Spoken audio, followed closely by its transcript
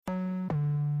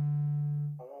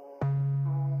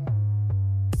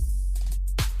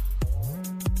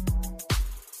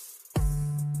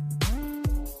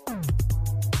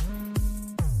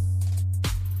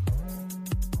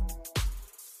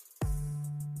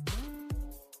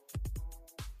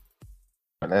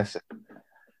let's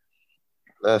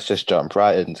let's just jump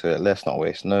right into it. Let's not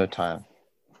waste no time.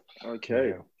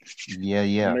 Okay. Yeah. Yeah,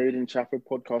 yeah. Made in Trafford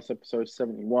podcast episode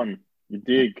 71. You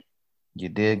dig? You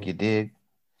dig.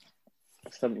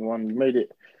 71. You made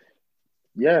it.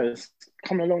 Yeah, it's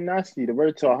coming along nicely. The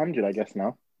road to 100, I guess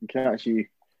now. You can actually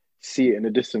see it in the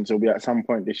distance. It'll be at some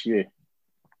point this year.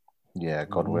 Yeah,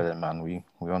 God willing, man. We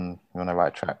on the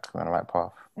right track. We're on the right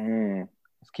path. Mm.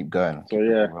 Let's keep going. So Keep the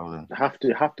yeah, ball rolling.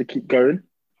 have to keep going.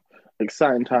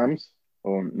 Exciting times,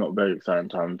 or not very exciting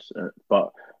times,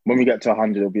 but when we get to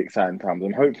 100, it'll be exciting times,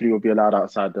 and hopefully we'll be allowed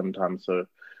outside them times. So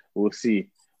we'll see.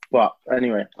 But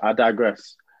anyway, I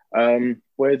digress.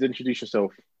 Boys, introduce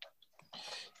yourself.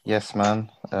 Yes,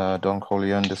 man. Don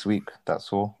Corleone this week.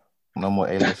 That's all. No more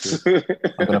aliases.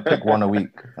 I'm gonna pick one a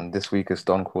week, and this week is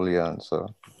Don Corleone.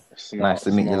 So nice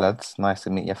to meet you, lads. Nice to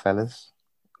meet you, fellas,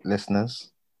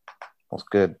 listeners. What's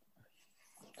good?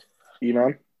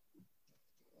 E-man.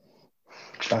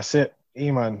 That's it.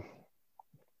 E-man.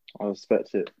 I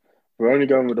respect it. We're only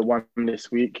going with the one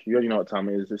this week. You already know what time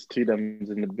it is. There's two dems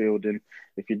in the building.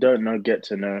 If you don't know, get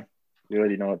to know. You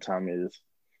already know what time it is.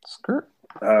 Skirt.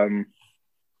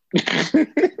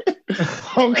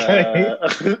 Okay.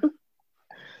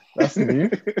 That's new.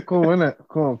 Cool, isn't it?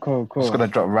 Cool. Just gonna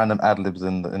drop random ad libs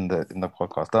in the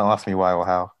podcast. Don't ask me why or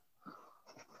how.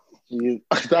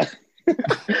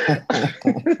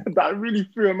 that really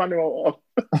threw Emmanuel off.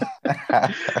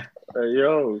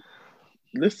 Yo,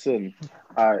 listen.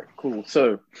 All right, cool.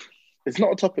 So it's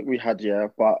not a topic we had, yeah,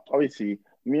 but obviously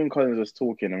me and Collins was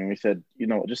talking and we said, you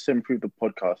know, just to improve the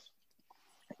podcast,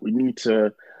 we need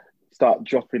to start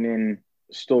dropping in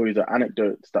stories or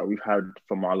anecdotes that we've had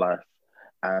from our life.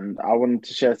 And I wanted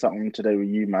to share something today with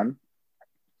you, man,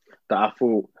 that I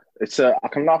thought I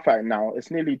can laugh at it now.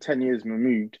 It's nearly 10 years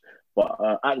removed, but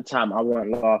at the time I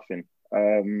weren't laughing.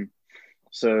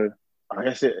 So I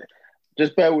guess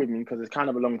just bear with me because it's kind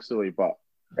of a long story, but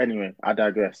anyway, I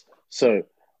digress. So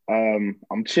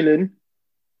I'm chilling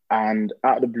and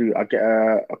out of the blue, I get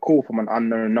a call from an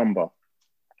unknown number.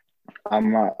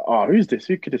 I'm like, oh, who's this?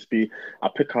 Who could this be? I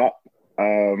pick up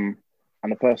and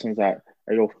the person's like,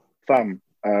 hey, yo, fam,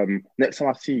 next time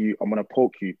I see you, I'm going to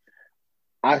poke you.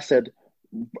 I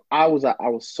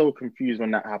was so confused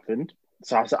when that happened.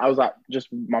 So I was like, just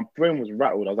my brain was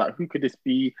rattled. I was like, who could this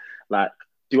be? Like,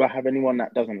 do I have anyone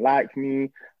that doesn't like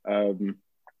me?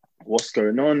 What's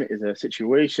going on? Is there a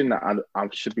situation that I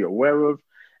should be aware of?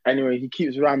 Anyway, he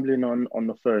keeps rambling on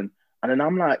the phone. And then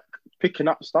I'm like picking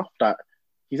up stuff that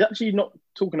he's actually not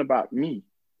talking about me,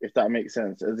 if that makes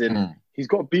sense. As in, he's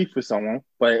got beef with someone,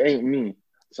 but it ain't me.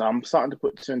 So I'm starting to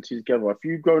put two and two together. If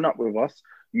you've grown up with us,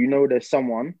 you know there's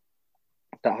someone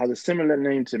that has a similar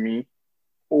name to me,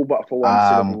 all but for one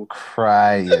syllable. I'm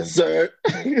crying. So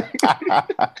he's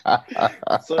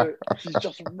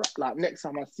just like, next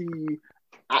time I see you,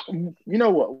 you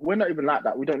know what? We're not even like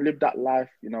that. We don't live that life.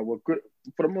 You know, we're good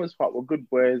for the most part. We're good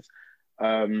boys.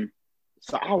 So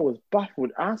I was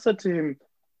baffled. I said to him,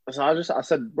 I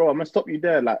said, bro, I'm gonna stop you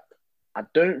there. Like, I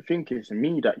don't think it's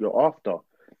me that you're after.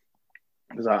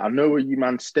 Because I know where you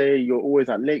man stay. You're always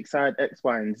at Lakeside, X,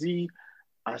 Y, and Z.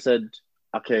 I said,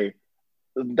 okay,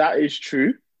 that is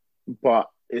true, but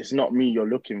it's not me you're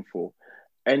looking for.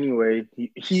 Anyway,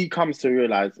 he comes to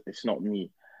realize it's not me.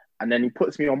 And then he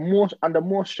puts me on under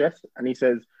more stress and he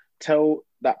says, tell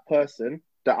that person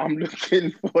that I'm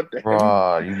looking for them.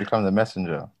 Bro, you become the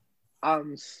messenger.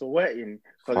 I'm sweating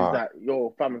because he's like,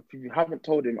 yo, fam, if you haven't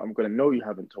told him, I'm going to know you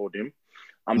haven't told him.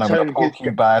 I'm telling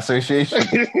you by association.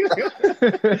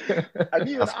 And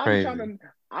even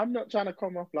I'm not trying to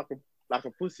come off like a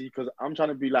pussy because I'm trying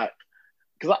to be like,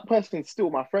 because that person's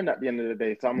still my friend at the end of the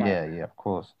day. So I'm like, yeah, of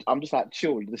course. I'm just like,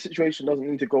 chill. The situation doesn't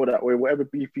need to go that way. Whatever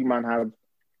beef you man have.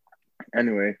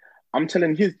 Anyway, I'm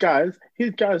telling his guys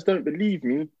don't believe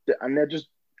me, and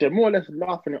they're more or less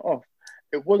laughing it off.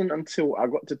 It wasn't until I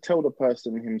got to tell the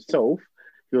person himself,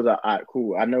 he was like, all right,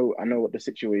 cool. I know what the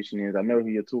situation is. I know who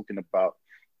you're talking about.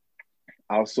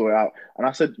 I'll sort it out. And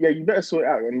I said, yeah, you better sort it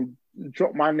out and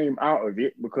drop my name out of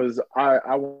it because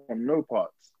I want no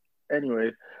parts.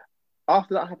 Anyway,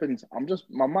 after that happens,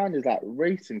 my mind is like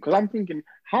racing because I'm thinking,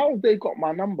 how have they got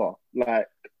my number? Like,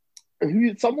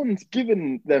 someone's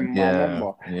given them my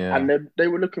number, and they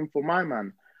were looking for my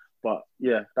man. But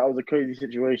yeah, that was a crazy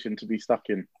situation to be stuck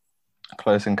in.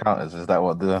 Close encounters, is that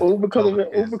what the all because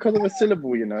of a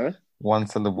syllable, you know? One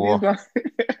syllable,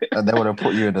 and they would have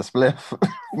put you in a spliff.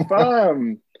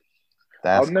 Bam!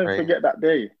 I'll never forget that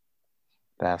day.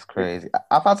 That's crazy.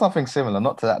 I've had something similar,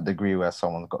 not to that degree where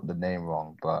someone's got the name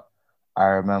wrong, but I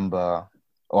remember,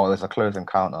 there's a close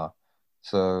encounter.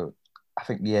 So I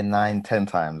think year 9, 10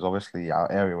 times. Obviously,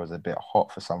 our area was a bit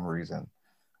hot for some reason,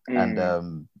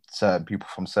 and certain people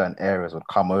from certain areas would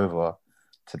come over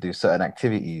to do certain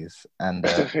activities. And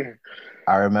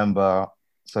I remember,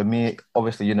 so me,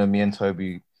 obviously, you know, me and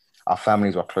Toby, our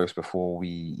families were close before we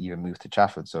even moved to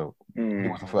Chafford. So he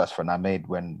was the first friend I made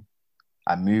when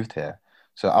I moved here.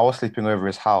 So I was sleeping over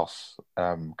his house.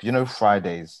 Because you know,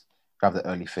 Fridays we have the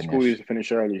early finish. School used to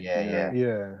finish early.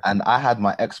 Yeah. And I had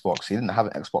my Xbox. He didn't have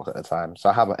an Xbox at the time. So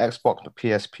I have an Xbox, a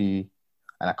PSP,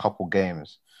 and a couple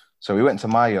games. So we went to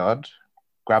my yard,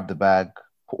 grabbed the bag,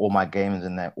 put all my games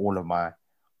in there, all of my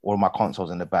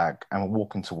consoles in the bag, and we're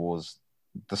walking towards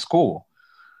the school.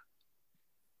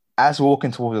 As we're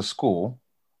walking towards the school,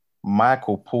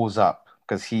 Michael pulls up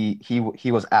because he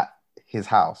was at his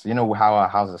house. You know how our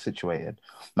houses are situated.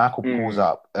 Michael pulls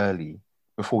up early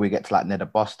before we get to like near the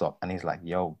bus stop, and he's like,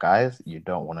 "Yo, guys, you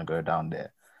don't want to go down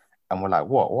there." And we're like,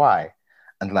 "What? Why?"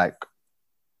 And like,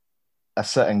 a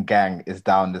certain gang is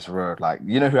down this road. Like,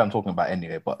 you know who I'm talking about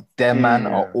anyway. But them man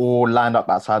are all lined up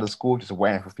outside the school, just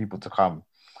waiting for people to come.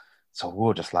 So we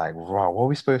were just like, "Wow, what are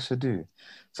we supposed to do?"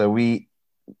 So do you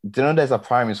know there's a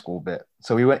primary school bit?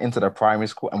 So we went into the primary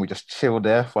school and we just chilled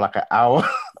there for like an hour.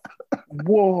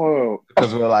 Whoa.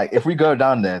 Because we're like, if we go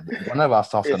down there, one of our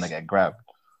stuff's going to get grabbed.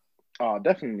 Oh,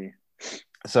 definitely.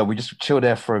 So we just chilled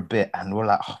there for a bit and we're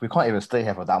like, oh, we can't even stay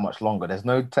here for that much longer. There's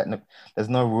no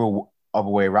real other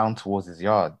way around towards his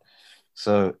yard.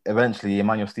 So eventually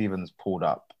Emmanuel Stevens pulled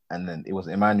up and then it was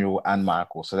Emmanuel and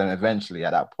Michael. So then eventually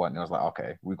at that point, it was like,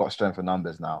 okay, we've got strength in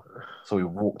numbers now. So we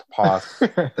walked past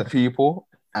the people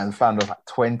and found there was like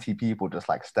 20 people just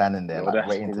like standing there, like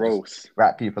waiting to just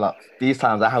wrap people up. These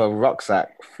times I have a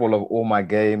rucksack full of all my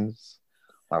games,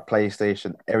 my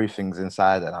PlayStation, everything's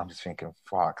inside, and I'm just thinking,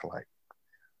 fuck, like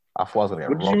I thought I was gonna get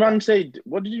What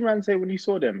did you man say when you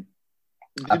saw them?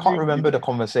 I can't remember the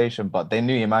conversation, but they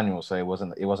knew Emmanuel, so it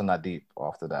wasn't that deep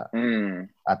after that.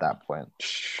 At that point,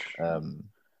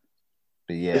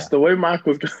 but yeah, it's the way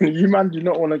Michael's going. You man do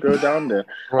not want to go down there.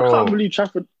 Bro. I can't believe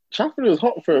Trafford was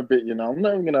hot for a bit. You know, I'm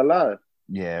not even gonna lie.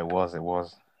 Yeah, it was.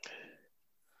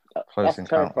 Close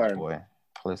encounters, boy.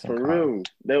 Close for real.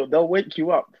 They'll wake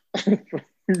you up.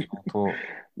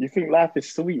 You think life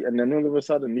is sweet, and then all of a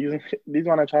sudden, these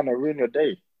men are trying to ruin your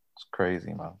day. It's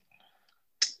crazy, man.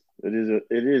 It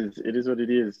is what it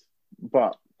is.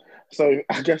 But so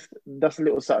I guess that's a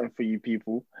little something for you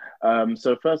people.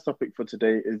 So first topic for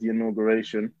today is the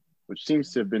inauguration, which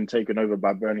seems to have been taken over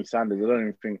by Bernie Sanders. I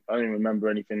don't even remember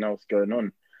anything else going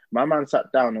on. My man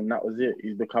sat down and that was it.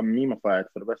 He's become memeified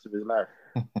for the rest of his life.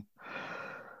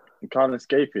 You can't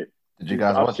escape it. Did you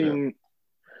guys watch it?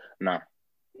 Nah,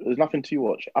 there's nothing to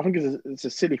watch. I think it's a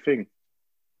silly thing.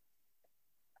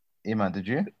 Iman, did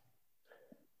you?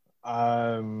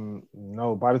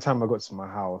 No. By the time I got to my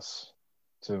house,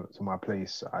 to my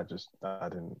place, I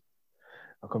couldn't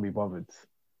be bothered.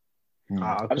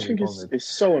 I just think it's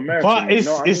so American. But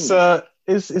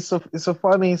it's a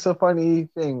funny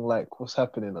thing, like what's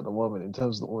happening at the moment in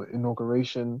terms of the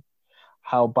inauguration,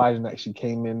 how Biden actually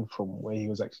came in from where he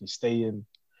was actually staying,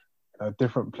 a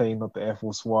different plane, not the Air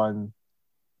Force One.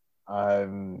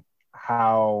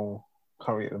 How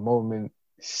currently at the moment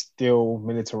still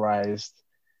militarized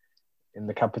in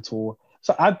the capital.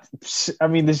 So I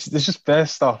mean, there's just bare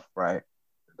stuff, right,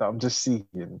 that I'm just seeing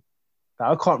that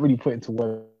I can't really put into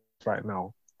words right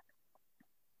now.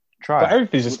 But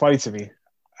everything's just funny to me.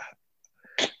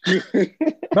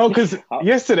 No, because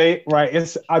yesterday,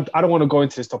 right, I don't want to go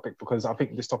into this topic because I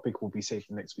think this topic will be safe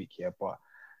for next week here, but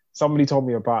somebody told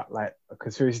me about like a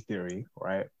conspiracy theory,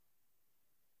 right?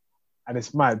 And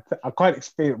it's mad. I can't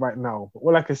explain it right now, but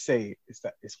all I can say is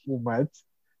that it's all mad,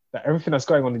 that everything that's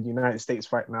going on in the United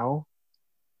States right now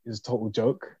is a total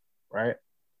joke, right?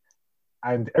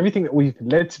 And everything that we've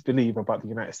led to believe about the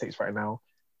United States right now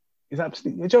is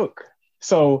absolutely a joke.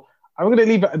 So I'm going to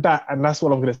leave it at that, and that's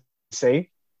what I'm going to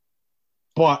say.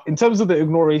 But in terms of the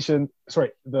inauguration,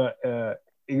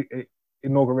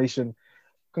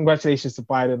 congratulations to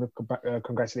Biden,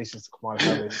 congratulations to Kamala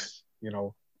Harris. You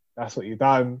know, that's what you've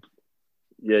done.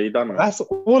 Yeah, you done it. That's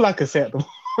all I can say at the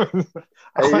moment.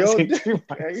 I can't say too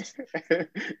much.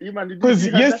 Did you see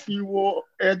her nephew wore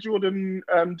Air Jordan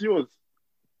duos?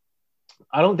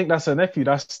 I don't think that's her nephew.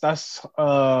 That's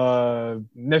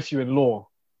nephew-in-law.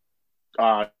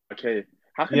 Okay.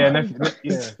 Nephew.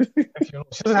 Yeah.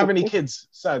 She doesn't have any kids.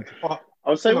 Sad. But,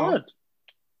 I'll say what?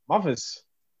 Mothers.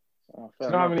 She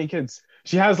doesn't have any kids.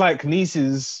 She has like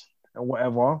nieces and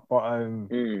whatever. But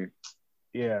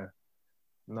yeah.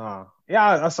 Nah.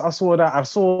 Yeah, I saw that. I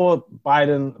saw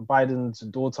Biden's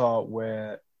daughter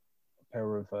wear a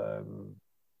pair of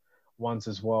ones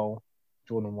as well.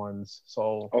 Jordan ones.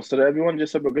 So Oh, so everyone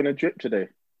just said we're gonna drip today.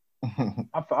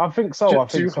 I think so. Drip I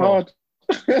think too so. hard.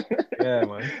 Yeah,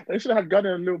 man. They should have had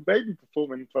Gunner and Lil Baby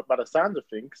performing by the sound of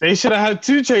things. They should have had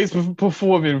 2 Chainz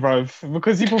performing, bro,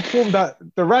 because he performed at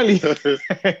the rally.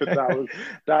 that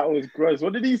was gross.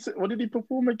 What did he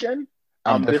perform again?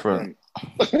 I'm different.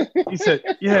 He said,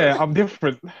 "Yeah, I'm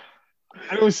different," and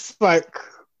it was just like,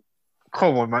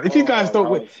 come on, man. If you guys don't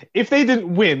win, if they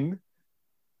didn't win,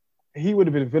 he would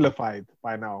have been vilified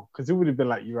by now because it would have been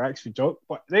like you were actually joke.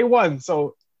 But they won,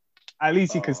 so at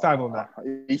least he can stand on that.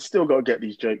 He's still got to get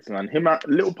these jokes, man.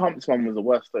 Little Pump's one was the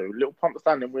worst though. Little Pump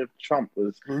standing with Trump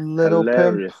was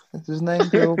hilarious. Pimp. Is his name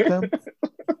Little Pimp?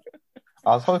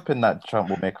 I was hoping that Trump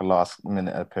will make a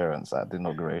last-minute appearance at the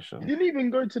inauguration. He didn't even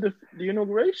go to the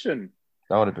inauguration.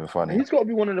 That would have been funny. He's got to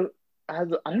be one of the. I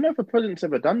don't know if a president's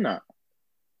ever done that.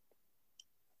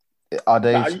 Are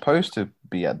they supposed to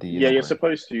be at the? Yeah, you're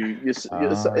supposed to. It's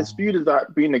viewed as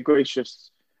that being a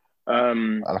gracious like a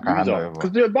handover.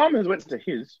 because the Obamas went to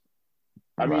his.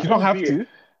 I mean, you don't have to.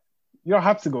 You don't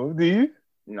have to go, do you?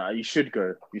 No, you should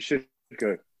go. You should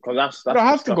go because that's. You don't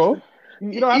have to go.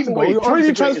 You don't have to go. Already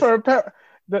the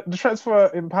transfer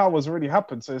in power has already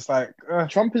happened, so it's like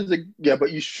Trump is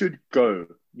but you should go.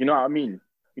 You know what I mean?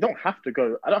 You don't have to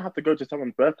go. I don't have to go to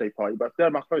someone's birthday party, but if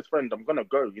they're my close friend, I'm gonna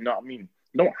go. You know what I mean?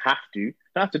 You don't have to. You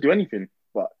don't have to do anything,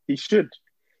 but he should.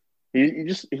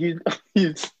 He's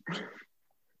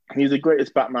the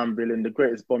greatest Batman villain, the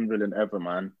greatest Bond villain ever,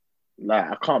 man.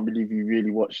 Like, I can't believe you really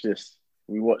watched this.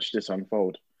 We watched this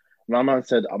unfold. My man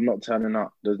said, "I'm not turning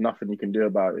up. There's nothing you can do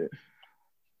about it."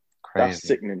 Crazy. That's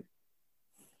sickening.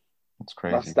 It's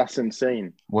crazy. That's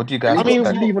insane. What do you guys?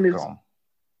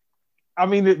 I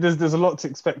mean, there's a lot to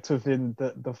expect within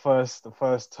the first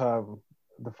term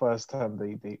they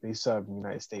served in the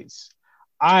United States.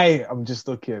 I am just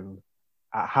looking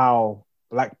at how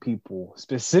Black people,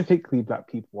 specifically Black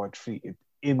people, are treated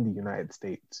in the United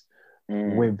States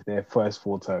with their first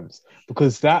 4 terms,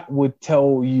 because that would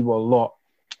tell you a lot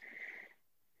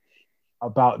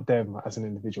about them as an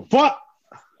individual. But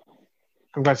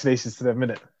congratulations to them,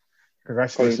 innit?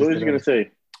 Congratulations. What were you going to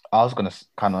say? I was going to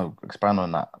kind of expand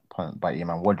on that point by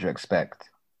man. What do you expect?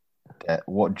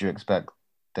 What do you expect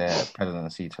their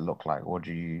presidency to look like? What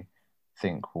do you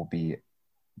think will be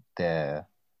their,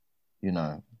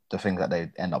 the things that they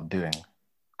end up doing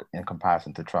in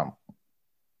comparison to Trump?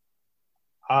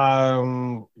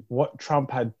 What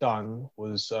Trump had done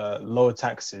was lower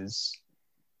taxes,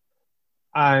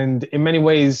 and in many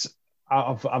ways,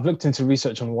 I've looked into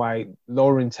research on why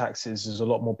lowering taxes is a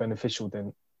lot more beneficial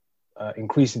than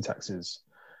increasing taxes,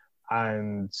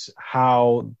 and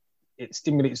how it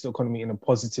stimulates the economy in a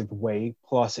positive way.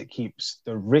 Plus, it keeps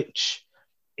the rich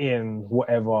in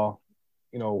whatever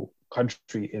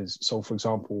country is. So, for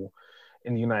example,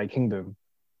 in the United Kingdom,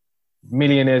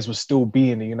 millionaires will still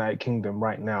be in the United Kingdom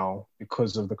right now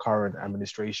because of the current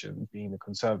administration being the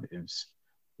Conservatives,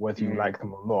 whether you like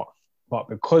them or not. But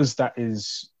because that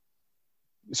is,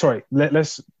 sorry, let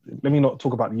me not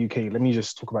talk about the UK. Let me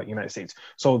just talk about the United States.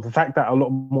 So the fact that a lot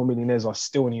more millionaires are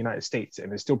still in the United States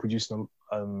and they're still producing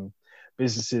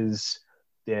businesses,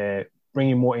 they're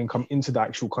bringing more income into the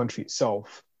actual country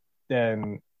itself,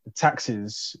 then the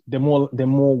taxes, they are more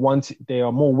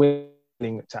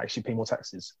willing to actually pay more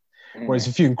taxes. Whereas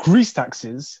if you increase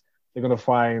taxes, they're going to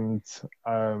find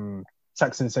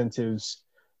tax incentives,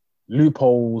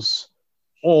 loopholes,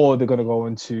 or they're going to go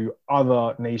into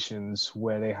other nations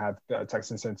where they have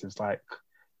tax incentives like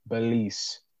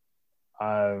Belize,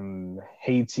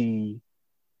 Haiti.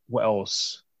 What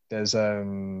else? There's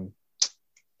the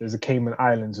Cayman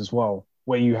Islands as well,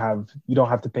 where you don't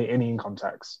have to pay any income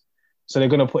tax. So they're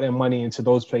going to put their money into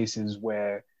those places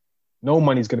where no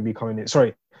money is going to be coming in.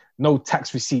 Sorry, no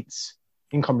tax receipts,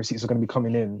 income receipts are going to be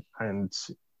coming in, and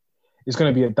it's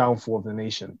going to be a downfall of the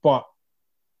nation. But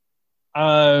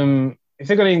if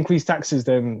they're going to increase taxes,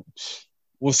 then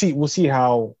we'll see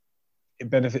how it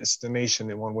benefits the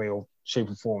nation in one way or shape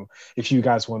or form. If you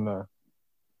guys want to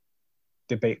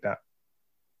debate that,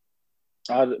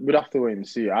 we'd have to wait and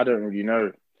see. I don't really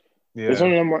know. Yeah.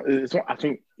 I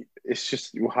think it's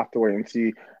just we'll have to wait and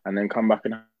see, and then come back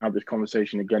and have this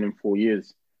conversation again in 4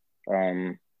 years,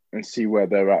 and see where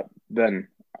they're at then.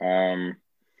 I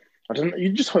don't know.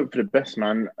 You just hope for the best,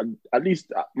 man. At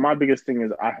least my biggest thing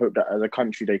is I hope that as a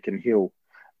country they can heal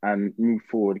and move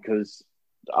forward, because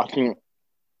I think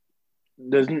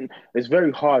it's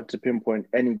very hard to pinpoint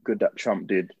any good that Trump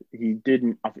did. He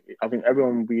didn't. I think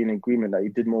everyone will be in agreement that he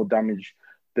did more damage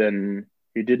than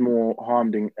he did more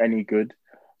harm than any good.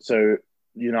 So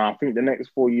I think the next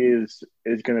 4 years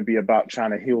is going to be about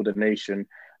trying to heal the nation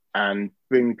and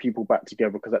bring people back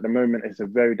together, because at the moment it's a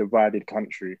very divided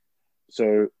country.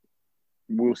 So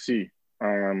we'll see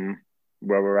where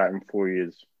we're at in 4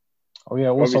 years. Oh yeah,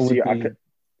 also Obviously,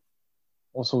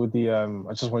 with the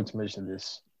I just wanted to mention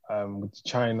this with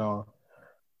China,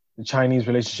 the Chinese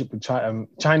relationship with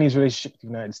Chinese relationship with the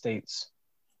United States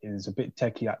is a bit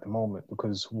techie at the moment,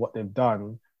 because what they've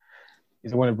done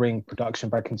is they want to bring production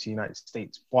back into the United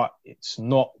States, but it's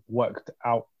not worked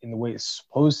out in the way it's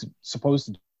supposed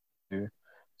to do.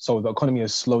 So the economy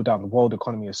has slowed down. The world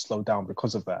economy has slowed down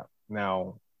because of that.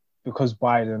 Now, because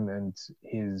Biden and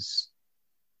his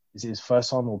first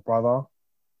son or brother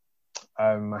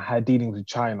had dealings with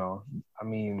China, I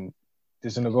mean,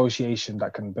 there's a negotiation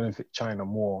that can benefit China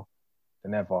more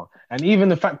than ever. And even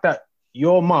the fact that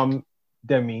your mum,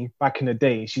 Demi, back in the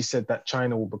day, she said that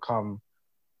China will become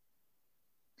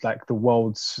like the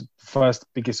world's first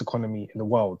biggest economy in the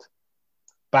world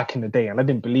back in the day. And I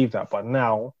didn't believe that. But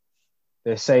now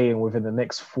they're saying within the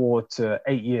next 4 to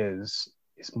 8 years,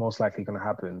 it's most likely going to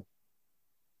happen.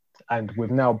 And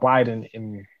with now Biden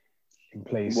in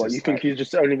place. What, you think he's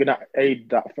just only going to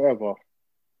aid that further?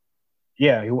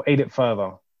 Yeah, he will aid it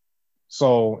further.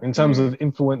 So in terms of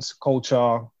influence,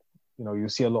 culture, you'll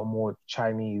see a lot more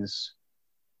Chinese.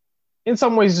 In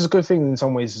some ways, it's a good thing. In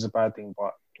some ways, it's a bad thing.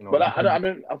 But But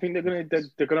I think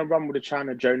they're gonna run with the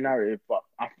China Joe narrative. But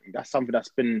I think that's something that's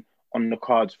been on the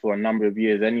cards for a number of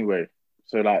years anyway.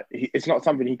 So like, it's not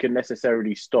something he can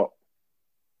necessarily stop,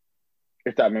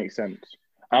 if that makes sense.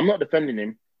 I'm not defending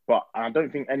him, but I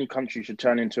don't think any country should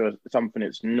turn into something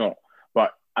it's not.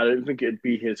 But I don't think it'd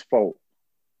be his fault,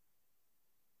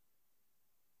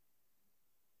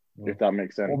 if that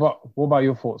makes sense. What about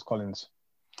your thoughts, Collins?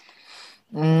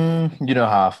 You know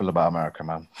how I feel about America,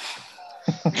 man.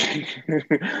 Put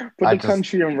the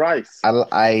country in rice.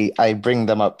 I bring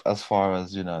them up as far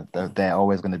as, they're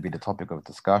always going to be the topic of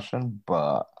discussion,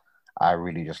 but I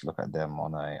really just look at them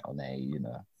on a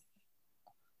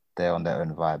they're on their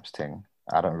own vibes thing.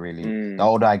 I don't really. The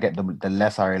older I get, the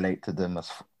less I relate to them.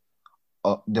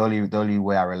 The only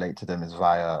way I relate to them is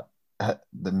via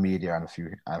the media and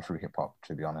through hip hop.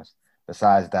 To be honest,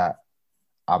 besides that,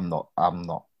 I'm not.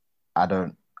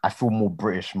 I feel more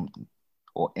British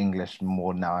or English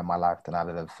more now in my life than I've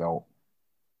ever felt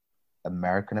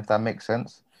American, if that makes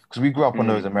sense. Because we grew up on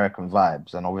those American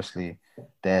vibes, and obviously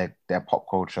their pop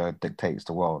culture dictates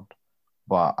the world.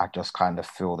 But I just kind of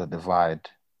feel the divide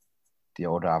the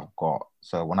older I've got.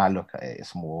 So when I look at it,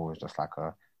 it's more just like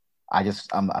I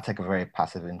take a very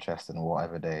passive interest in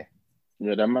whatever they.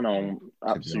 Yeah, them man on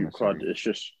absolute crud. It's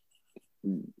just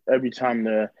every time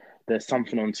there's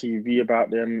something on TV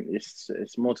about them, it's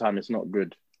more time it's not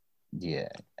good. Yeah,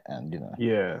 and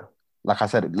Yeah, like I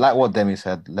said, like what Demi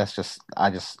said,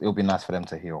 it'll be nice for them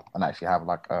to heal and actually have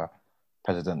like a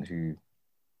president who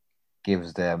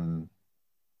gives them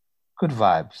good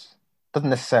vibes. Doesn't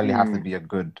necessarily have to be a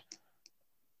good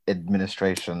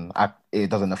administration. It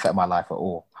doesn't affect my life at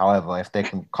all. However, if they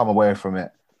can come away from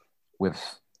it with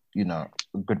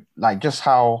good, like just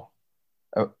how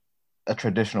a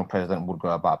traditional president would go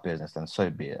about business, then so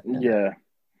be it. Yeah,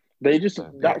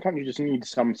 that country just needs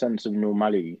some sense of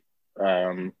normality,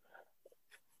 and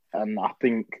I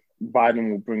think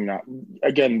Biden will bring that.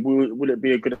 Again, will it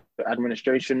be a good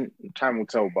administration? Time will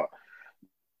tell, but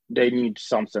they need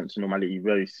some sense of normality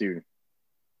very soon.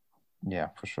 Yeah,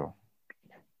 for sure.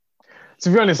 To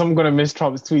be honest, I'm gonna miss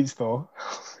Trump's tweets though.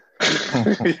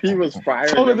 He was firing.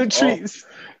 Some of the tweets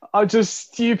are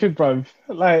just stupid, bruv.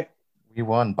 Like, we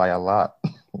won by a lot.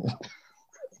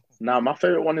 Nah, my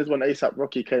favorite one is when ASAP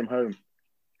Rocky came home.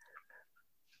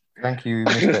 Thank you,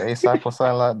 Mr. ASAP, or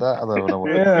something like that. I don't know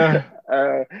what. Yeah.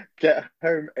 Get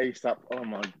home ASAP. Oh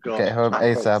my god. Get home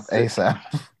ASAP.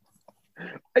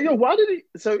 Hey, yo, why did he?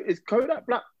 So is Kodak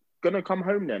Black gonna come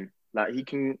home then? Like he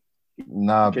can.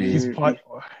 Nah, he's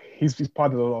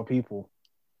pardoned a lot of people.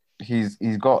 He's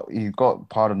got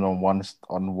pardoned on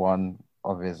one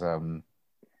of his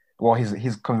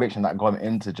his conviction that got him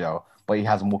into jail, but he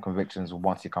has more convictions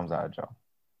once he comes out of jail.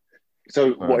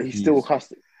 So what? He's still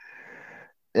custody.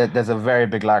 There's a very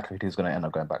big likelihood he's going to end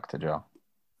up going back to jail.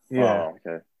 Yeah. Oh,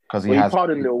 okay. Because he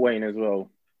pardoned Lil Wayne as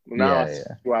well. Now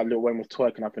why Lil Wayne was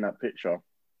twerking up in that picture.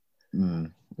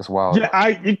 It's wild. Yeah,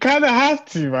 you kind of have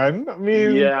to, man. I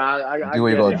mean, I do what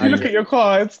you got to do. If you look at your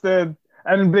cards, and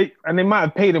they might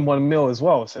have paid him $1 million as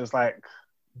well. So it's like,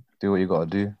 do what you got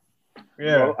to do.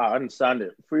 Yeah, well, I understand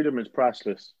it. Freedom is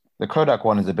priceless. The Kodak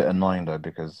one is a bit annoying though,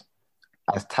 because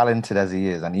as talented as he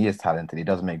is, and he is talented, he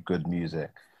does make good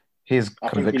music. His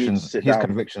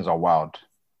convictions are wild,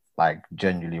 like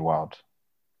genuinely wild.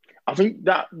 I think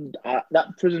that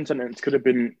prison sentence could have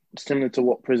been similar to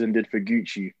what prison did for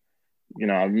Gucci.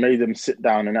 I've made them sit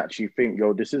down and actually think,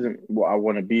 yo, this isn't what I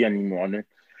want to be anymore.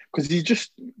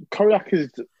 Because Kodak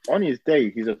is on his day.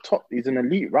 He's an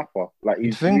elite rapper. Like, You'd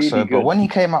he's think really so, but good. when he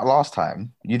came out last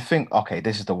time, you'd think, okay,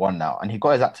 this is the one now. And he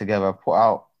got his act together, put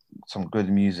out some good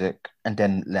music, and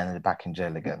then landed back in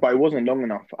jail again. But it wasn't long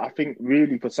enough. I think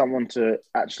really for someone to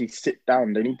actually sit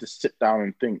down, they need to sit down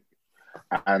and think.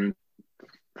 And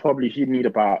probably he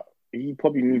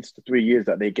probably needs the 3 years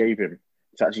that they gave him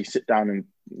to actually sit down and,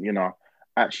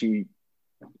 actually,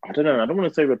 I don't know, I don't want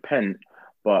to say repent,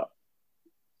 but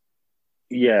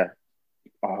yeah,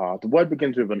 the word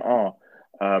begins with an R.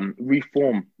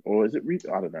 Reform, or is it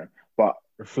I don't know, but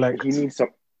Reflect. he needs some.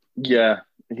 Yeah,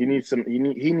 he needs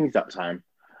that time.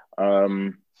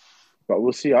 But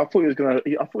we'll see. I thought he was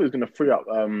gonna free up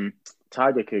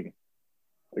Tiger King,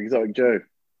 Exotic Joe.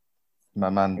 My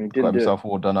man got himself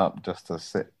all done up just to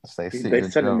stay They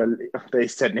sent him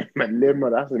a limo.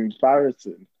 That's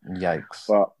embarrassing. Yikes!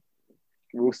 But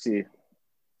we'll see.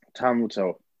 Time will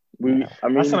tell.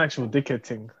 That's an actual dickhead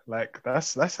thing. Like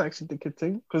that's actually dickhead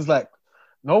thing because like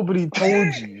nobody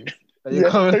told you that you're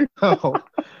coming out,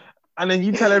 and then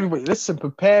you tell everybody, "Listen,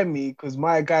 prepare me because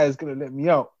my guy is gonna let me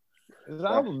out."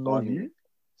 I don't know you.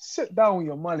 Sit down with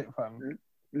your mullet, fam.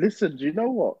 Listen, do you know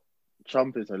what?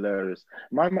 Trump is hilarious.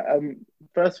 My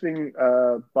first thing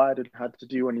Biden had to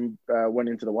do when he went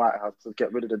into the White House was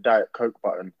get rid of the Diet Coke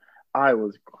button. I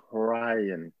was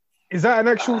crying. Is that an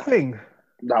actual thing?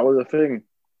 That was a thing.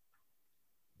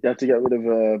 You had to get rid of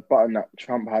a button that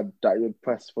Trump had that he would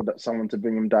press for someone to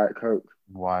bring him Diet Coke.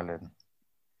 Wildin'.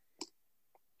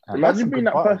 Imagine being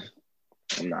that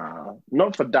person. Nah,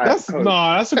 not for Diet Coke.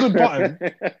 Nah, that's a good button.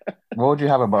 What would you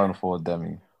have a button for,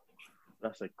 Demi?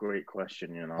 That's a great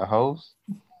question, A hose?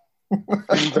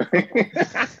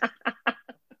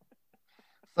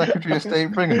 Secretary of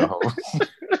State bringing the hose.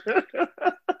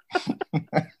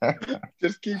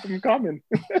 Just keep them coming.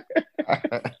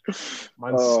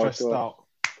 Man's stressed out.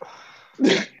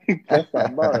 That's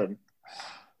that man.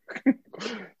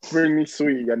 Bring me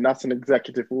sweet, and that's an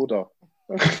executive order.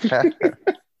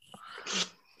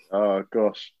 Oh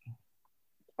gosh.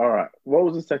 All right. What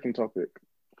was the second topic?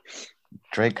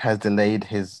 Drake has delayed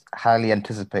his highly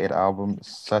anticipated album,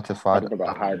 Certified.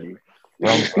 Highly.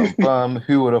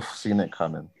 Who would have seen it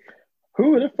coming?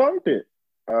 Who would have found it?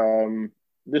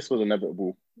 This was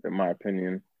inevitable, in my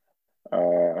opinion.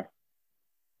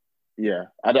 Yeah,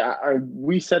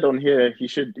 we said on here he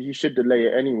should delay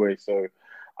it anyway. So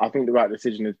I think the right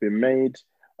decision has been made.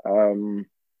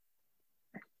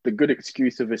 The good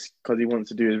excuse of this because he wants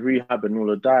to do his rehab and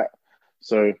all of that.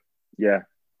 So yeah,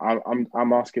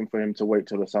 I'm asking for him to wait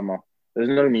till the summer. There's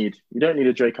no need. You don't need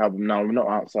a Drake album now. We're not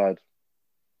outside.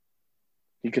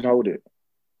 He can hold it.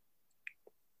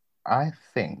 I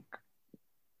think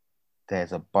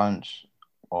there's a bunch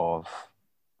of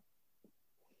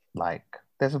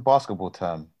there's a basketball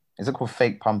term. Is it called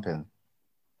fake pumping?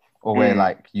 Or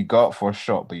where you go out for a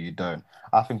shot but you don't.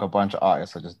 I think a bunch of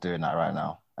artists are just doing that right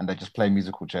now. And they just play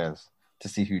musical chairs to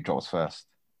see who drops first.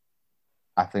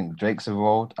 I think Drake's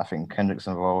involved, I think Kendrick's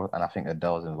involved, and I think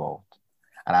Adele's involved.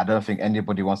 And I don't think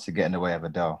anybody wants to get in the way of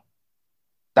Adele.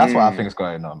 That's what I think is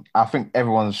going on. I think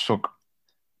everyone's shook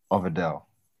of Adele.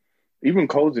 Even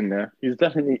Cole's in there. He's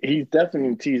definitely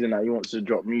teasing that he wants to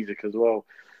drop music as well.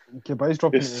 Okay, but he's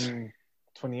dropping in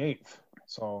 28th.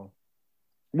 So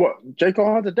what? J.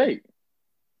 Cole has a date?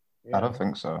 Yeah. I don't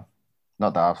think so.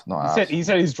 Not that I've not. He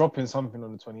said he's dropping something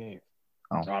on the 28th.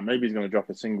 Oh. Maybe he's gonna drop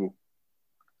a single.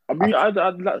 I mean,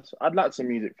 I'd like some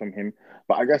music from him,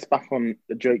 but I guess back on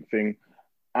the Drake thing,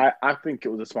 I think it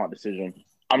was a smart decision.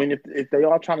 I mean, if they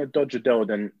are trying to dodge Adele,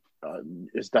 then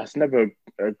that's never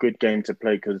a good game to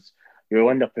play because you'll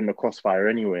end up in the crossfire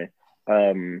anyway.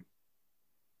 And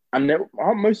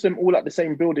aren't most of them all at the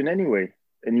same building anyway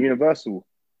in Universal?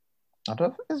 I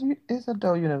don't think is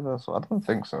Adele Universal. I don't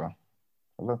think so.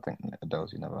 I don't think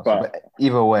Adele's Universal. But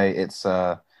either way, it's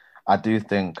I do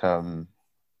think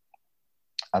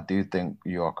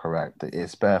you are correct.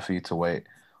 It's better for you to wait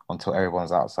until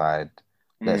everyone's outside.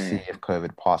 Let's see if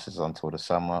COVID passes until the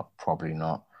summer. Probably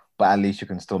not. But at least you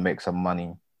can still make some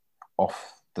money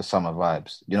off the summer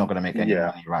vibes. You're not going to make any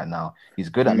money right now. He's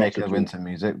good at making winter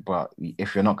music, but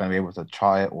if you're not going to be able to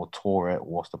try it or tour it,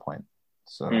 what's the point?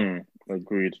 So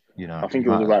agreed. I think it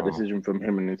was the right decision from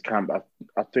him and his camp.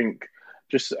 I think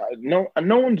just no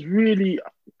one's really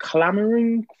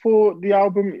clamoring for the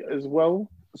album as well.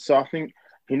 So I think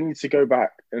he needs to go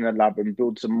back in the lab and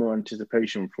build some more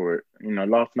anticipation for it.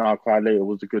 Laugh Now, Cry Later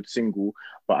was a good single,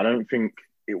 but I don't think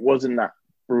it wasn't that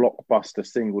blockbuster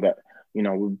single that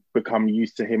we've become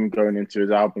used to him going into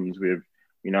his albums with.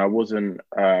 It wasn't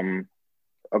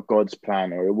a God's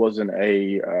plan, or it wasn't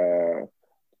a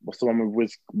what's the one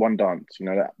with One Dance? You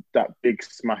know, that big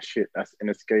smash hit that's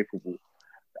inescapable.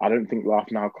 I don't think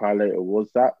Laugh Now Cry Later was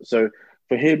that. So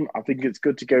for him, I think it's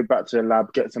good to go back to the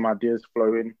lab, get some ideas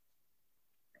flowing,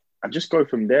 and just go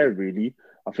from there. Really,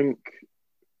 I think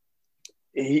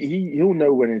he'll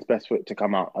know when it's best for it to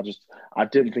come out. I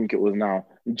didn't think it was now.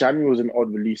 January was an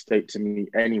odd release date to me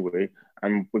anyway,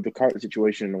 and with the current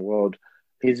situation in the world,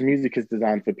 his music is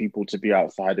designed for people to be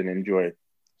outside and enjoy.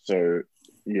 So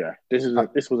yeah, this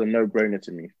was a no-brainer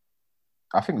to me.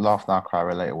 I think Laugh Now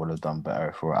Cry Later would have done better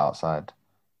if we were outside,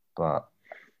 but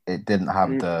it didn't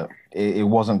have it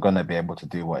wasn't going to be able to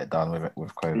do what it done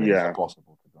with COVID. Yeah. It's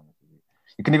possible to be honest with you.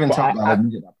 You can even tell by the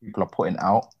music that people are putting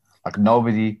out. Like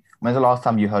nobody. When's the last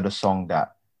time you heard a song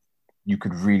that you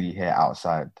could really hear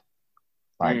outside?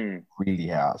 Like really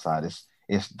hear outside.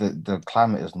 It's the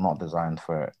climate is not designed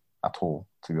for it at all.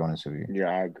 To be honest with you. Yeah,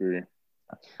 I agree.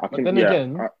 But then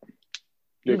again,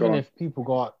 even if people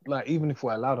got even if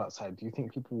we're allowed outside, do you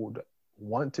think people would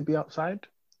want to be outside?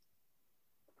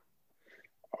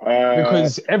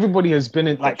 Because everybody has been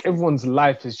in, everyone's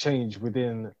life has changed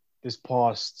within this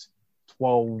past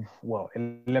 11,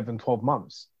 12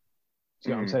 months.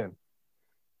 See what I'm saying?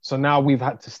 So now we've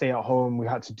had to stay at home. We've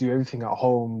had to do everything at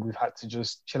home. We've had to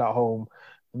just chill at home.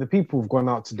 The people who've gone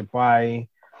out to Dubai,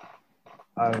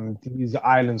 these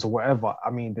islands or whatever, I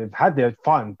mean, they've had their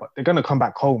fun, but they're going to come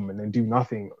back home and then do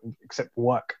nothing except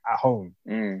work at home,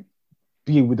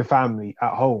 be with the family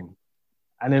at home.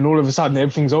 And then all of a sudden,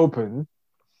 everything's open.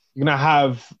 You're going to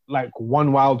have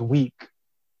one wild week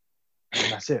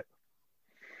and that's it.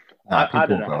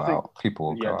 People will go out. People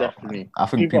will go definitely. Out. I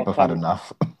think people have had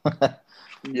enough.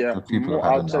 Yeah,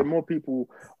 I'd say more people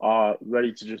are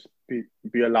ready to just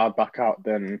be allowed back out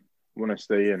than want to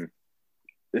stay in.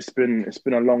 It's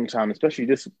been a long time, especially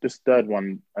this third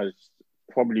one has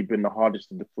probably been the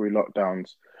hardest of the 3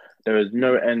 lockdowns. There is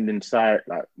no end in sight.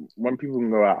 Like when people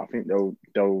can go out, I think they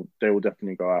will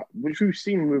definitely go out, which we've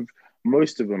seen with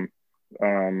most of them.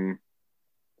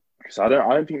 So I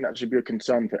don't think that should be a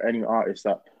concern for any artist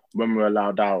that when we're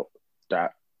allowed out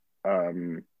that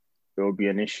there will be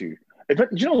an issue. Do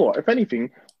you know what? If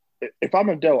anything, if I'm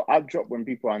Adele, I'd drop when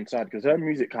people are inside because her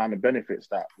music kind of benefits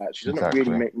that. Like she doesn't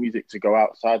really make music to go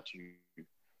outside to.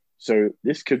 So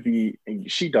this could be,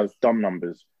 she does dumb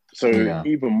numbers. So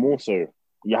even more so,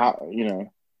 I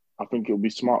think it would be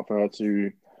smart for her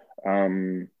to,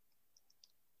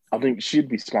 I think she'd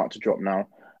be smart to drop now.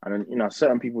 And then,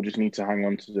 certain people just need to hang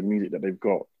on to the music that they've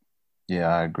got. Yeah,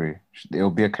 I agree.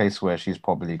 It'll be a case where she's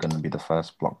probably going to be the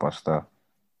first blockbuster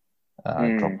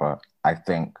dropper, I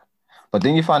think. But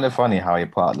then you find it funny how he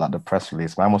put out the press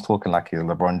release. Man was talking like he's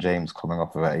LeBron James coming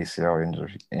off of an ACL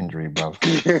injury, bro.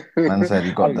 Man said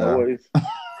he got the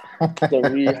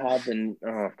rehab and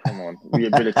come on,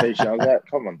 rehabilitation. I was like,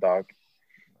 come on, dog.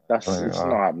 It's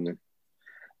not happening.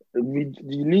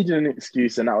 You needed an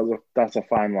excuse, and that's a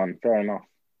fine one. Fair enough.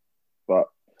 But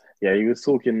yeah, he was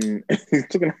talking. He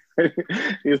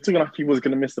was talking like he was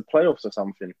going to miss the playoffs or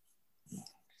something.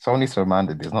 So needs to remind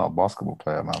him he's not a basketball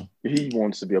player, man. He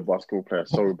wants to be a basketball player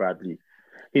so badly.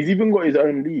 He's even got his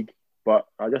own league, but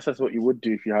I guess that's what you would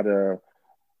do if you had a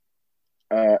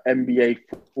NBA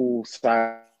full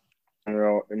style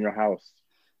in your house.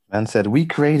 Man said, "We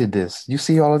created this. You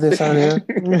see all of this out here?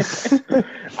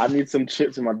 I need some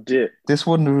chips in my dip. This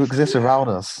wouldn't exist without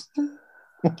us."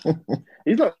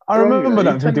 He's not. I remember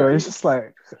that video. It's just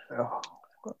like,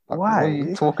 why? What are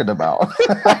you talking about?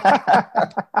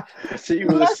 See, he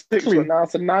was a 6, but now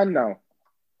it's a 9 now.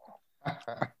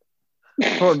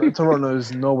 Toronto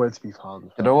is nowhere to be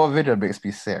found. You know what video makes me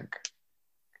sick?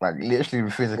 Like literally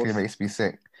physically makes me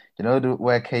sick. You know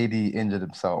where KD injured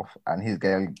himself and he's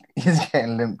getting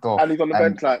limped off. And he's on the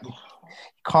bench like... You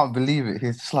can't believe it.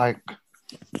 He's just like...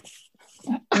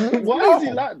 Why is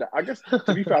he like that? I guess,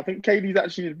 to be fair, I think KD's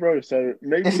actually his bro, so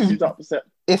maybe he's upset.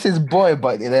 It's his boy,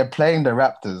 but they're playing the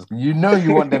Raptors. You know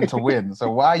you want them to win,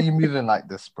 so why are you moving like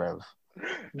this, bruv? Do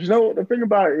you know what the thing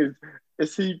about it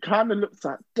is he kind of looks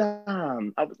like,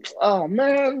 damn, oh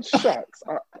man, shucks.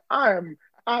 I'm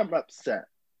upset.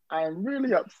 I'm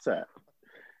really upset.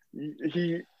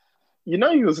 He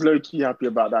was low-key happy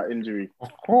about that injury.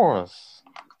 Of course.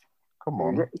 Come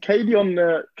on.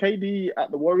 KD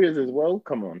at the Warriors as well.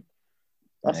 Come on.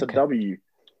 That's a W.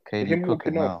 KD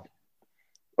cooking now.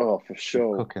 Oh, for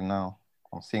sure. He's cooking now.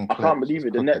 I'm seeing clips. I can't believe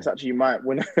it. The Nets actually might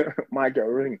win, might get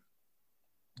a ring.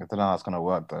 I don't know how it's going to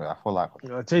work, though. I feel like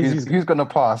who's going to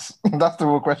pass? That's the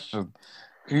real question.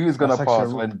 Who's going to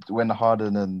pass when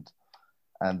Harden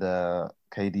and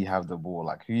KD have the ball?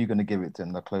 Like, who are you going to give it to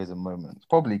in the closing moments?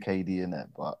 Probably KD in it,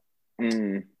 but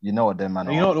You know what them man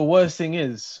And you know what the worst thing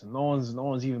is? No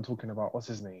one's even talking about what's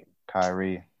his name?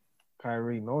 Kyrie.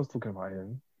 No one's talking about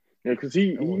him. Yeah, because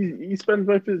he spends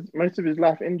most of his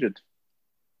life injured.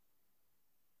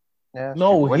 Yeah,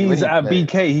 no, when he's he at plays,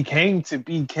 BK. He came to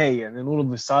BK, and then all of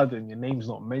a sudden, your name's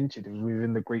not mentioned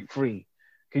within the Great Three.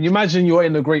 Can you imagine you're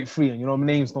in the Great Three and your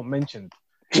name's not mentioned?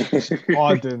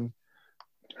 Harden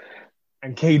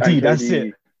and KD. And That's KD,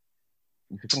 it.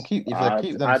 if they keep them I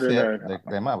don't fit, know.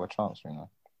 they might have a chance. You know,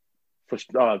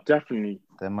 Definitely.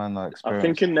 they might not I experience.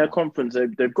 think in their conference,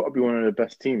 they've got to be one of the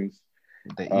best teams.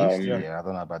 The East, Yeah. yeah, I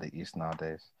don't know about the East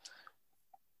nowadays.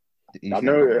 The East I ain't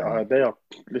got know many. they are.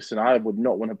 Listen, I would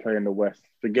not want to play in the West.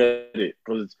 Forget it,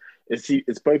 because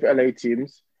it's both LA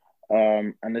teams,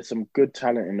 and there's some good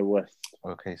talent in the West.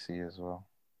 OKC as well.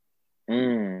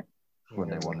 Mm. When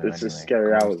they won them It's a anyway.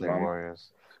 scary Golden hours, State man.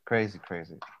 Warriors. Crazy.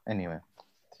 Anyway,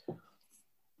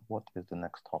 what is the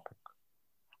next topic?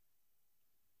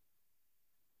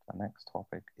 The next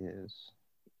topic is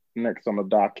Next on the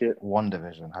docket.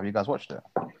 WandaVision. Have you guys watched it?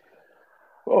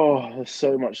 Oh, there's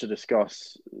so much to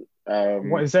discuss.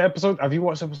 What is that episode? Have you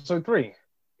watched episode 3?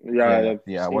 Yeah,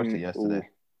 I watched it yesterday.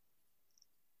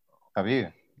 Have you?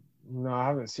 No, I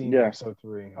haven't seen Yeah. episode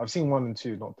 3. I've seen 1 and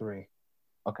 2, not 3.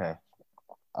 Okay.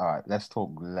 All right. Let's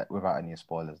talk without any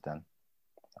spoilers then.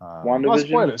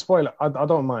 WandaVision? Spoil it. I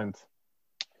don't mind.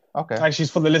 Okay. Actually,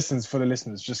 it's for the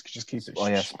listeners. Just keep it. Oh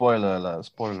yeah. Spoiler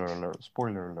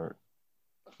alert.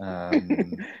 I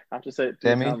have to say it 3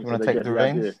 Demi, times you so want they to take get the the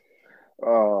reins?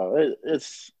 idea.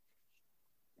 It's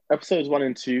episodes 1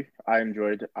 and 2. I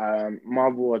enjoyed.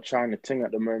 Marvel are trying to ting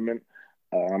at the moment.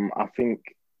 I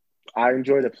think I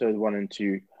enjoyed episodes 1 and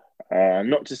 2.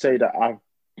 Not to say that I've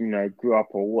grew up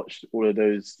or watched all of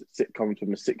those sitcoms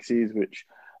from the 60s, which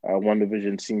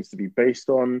WandaVision seems to be based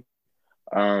on.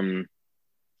 And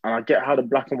I get how the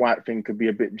black and white thing could be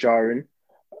a bit jarring.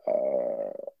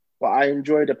 But I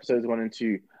enjoyed episodes 1 and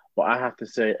 2. But I have to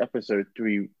say, episode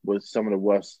 3 was some of the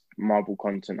worst Marvel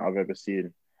content I've ever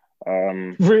seen.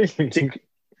 Really?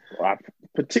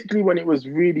 Particularly when it was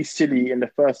really silly in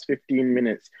the first 15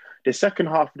 minutes. The second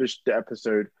half of the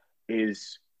episode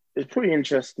is pretty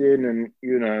interesting,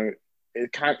 and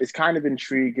it's kind of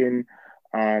intriguing.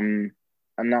 And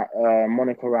that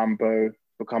Monica Rambeau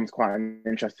becomes quite an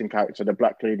interesting character, the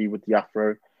black lady with the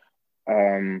afro.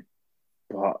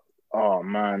 But oh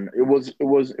man, it was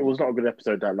not a good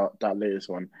episode, that latest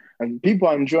one. And people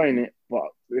are enjoying it, but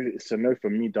it's a no for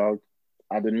me, dog.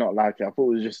 I did not like it. I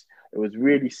thought it was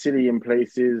really silly in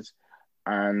places,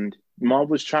 and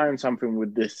Marvel's trying something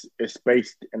with this. It's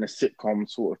based in a sitcom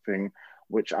sort of thing,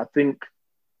 which I think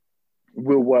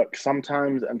will work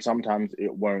sometimes, and sometimes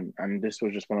it won't. And this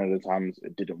was just one of the times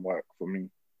it didn't work for me.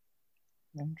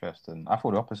 Interesting. I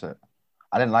thought the opposite.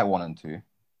 I didn't like 1 and 2.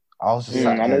 I was just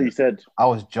I know you said. I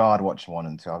was jarred watching 1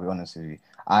 and 2. I'll be honest with you.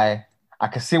 I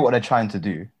can see what they're trying to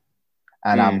do,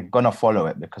 and I'm gonna follow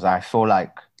it because I feel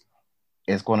like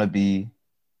it's gonna be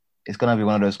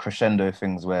one of those crescendo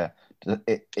things where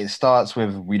it starts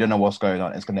with we don't know what's going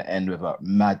on. It's gonna end with a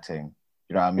mad thing.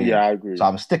 You know what I mean? Yeah, I agree. So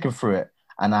I'm sticking through it,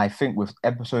 and I think with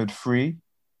episode 3,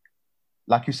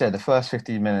 like you said, the first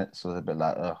 15 minutes was a bit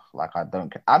like, ugh, like I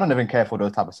don't even care for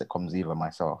those type of sitcoms either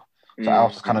myself. So I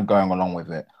was just kind of going along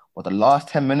with it. But the last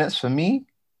 10 minutes for me,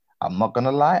 I'm not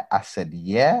gonna lie, I said,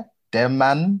 yeah, them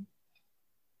man,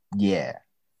 yeah.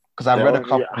 Because I've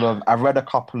read a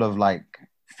couple of like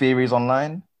theories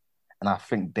online, and I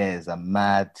think there's a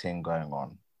mad thing going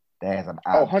on. There's an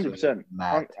 100%.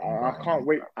 mad thing I can't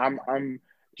wait. Do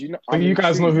you know? So you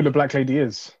guys know who the black lady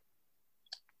is?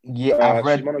 Yeah, I've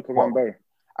read Monica Rambeau.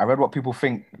 I read what people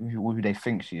think, who they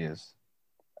think she is.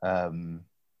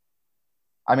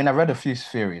 I mean, I read a few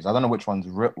theories. I don't know which one's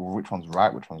right,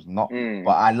 which one's not.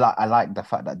 But I like the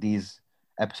fact that these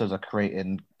episodes are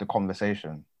creating the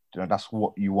conversation. You know, that's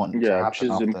what you want to happen. Which is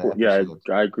after important. episodes.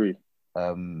 Yeah, I agree.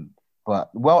 But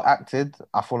well acted.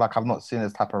 I feel like I've not seen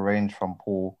this type of range from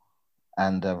Paul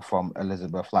and from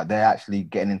Elizabeth. Like they're actually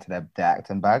getting into their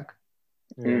acting bag,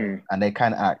 and they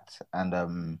can act.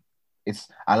 And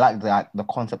I like the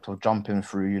concept of jumping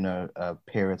through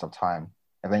periods of time.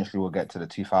 Eventually, we'll get to the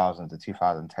 2000s, the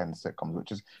 2010 sitcoms,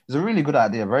 which is a really good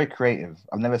idea, very creative.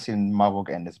 I've never seen Marvel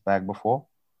get in this bag before.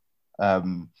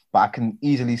 But I can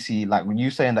easily see, like, when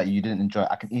you saying that you didn't enjoy it,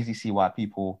 I can easily see why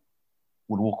people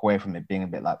would walk away from it being a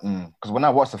bit like, because when I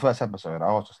watched the first episode,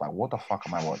 I was just like, what the fuck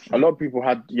am I watching? A lot of people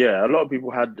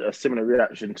had a similar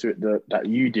reaction to it that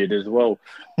you did as well.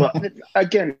 But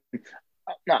again,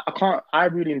 I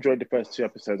really enjoyed the first 2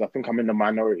 episodes. I think I'm in the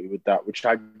minority with that, which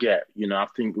I get. I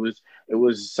think it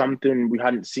was something we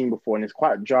hadn't seen before, and it's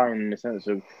quite jarring in the sense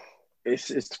of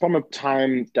it's from a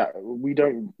time that we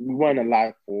weren't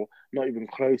alive for, not even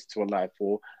close to alive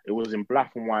for. It was in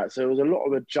black and white, so it was a lot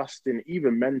of adjusting,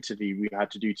 even mentally, we had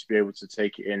to do to be able to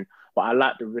take it in. But I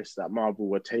like the risk that Marvel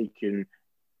were taking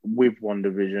with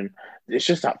WandaVision. It's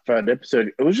just that third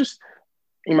episode. It was just,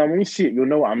 when you see it, you'll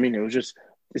know what I mean. It was just,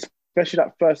 especially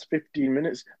that first 15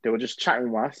 minutes, they were just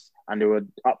chatting was, and they were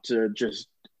up to just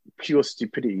pure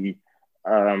stupidity.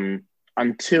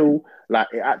 Until like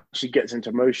it actually gets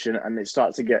into motion and it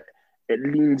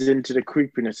leans into the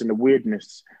creepiness and the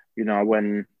weirdness,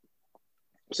 when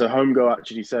Homegirl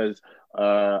actually says,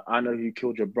 I know who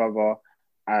killed your brother,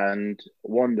 and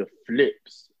Wanda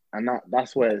flips, and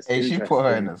that's where it's interesting. She put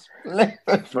her in a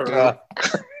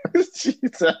She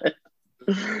said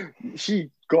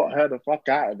she got her the fuck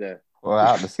out of there. Well,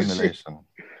 out of the simulation.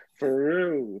 For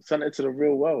real. Sent it to the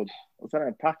real world. Sent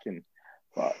it packing.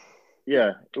 But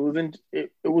yeah,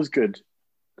 it was good.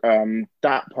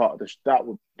 That part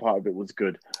of it was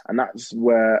good, and that's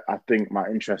where I think my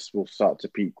interest will start to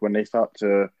peak when we start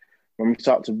to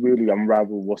really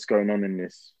unravel what's going on in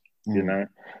this.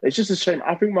 It's just a shame.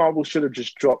 I think Marvel should have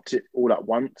just dropped it all at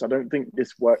once. I don't think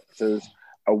this works as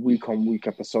a week-on-week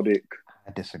episodic.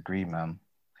 I disagree, man.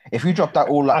 If you drop that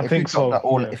all, if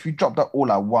you drop that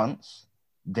all at once,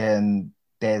 then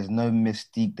there's no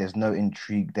mystique, there's no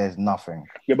intrigue, there's nothing.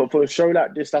 Yeah, but for a show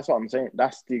like this, that's what I'm saying.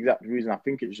 That's the exact reason I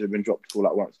think it should have been dropped all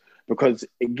at once, because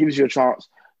it gives you a chance.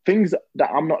 Things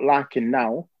that I'm not liking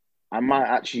now, I might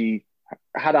actually,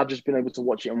 had I just been able to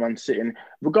watch it in one sitting,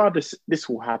 regardless, this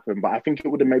will happen, but I think it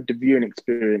would have made the viewing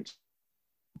experience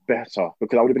better,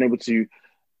 because I would have been able to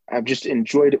have just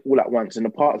enjoyed it all at once. And the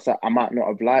parts that I might not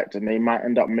have liked, and they might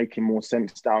end up making more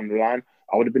sense down the line,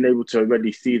 I would have been able to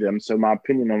already see them. So my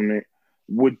opinion on it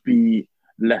would be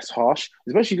less harsh,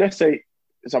 especially, let's say,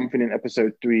 something in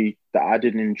episode 3 that I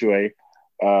didn't enjoy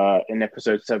in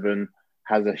episode 7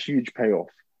 has a huge payoff.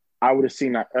 I would have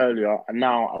seen that earlier, and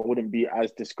now I wouldn't be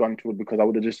as disgruntled, because I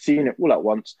would have just seen it all at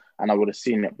once and I would have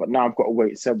seen it. But now I've got to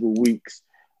wait several weeks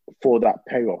for that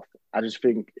payoff. I just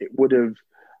think it would have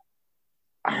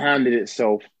handed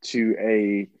itself to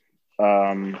a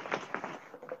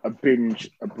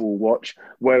bingeable watch.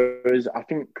 Whereas I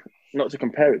think, not to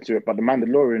compare it to it, but The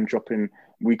Mandalorian dropping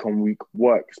week on week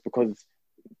works, because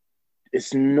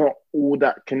it's not all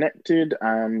that connected,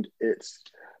 and it's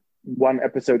one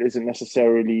episode isn't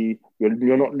necessarily,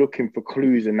 you're not looking for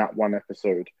clues in that one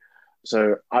episode.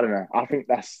 So I don't know. I think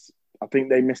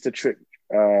they missed a trick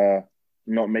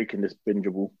not making this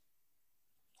bingeable.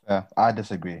 Yeah, I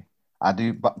disagree. I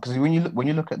do, but because when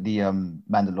you look at the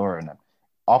Mandalorian,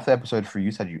 after episode 3,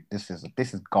 you said this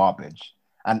is garbage,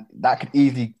 and that could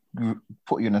easily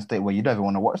put you in a state where you don't even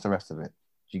want to watch the rest of it.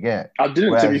 Do you get it? I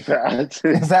didn't, to be fair.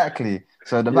 Exactly.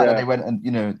 So the fact that they went and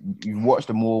you watched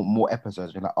the more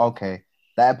episodes, you're like, okay,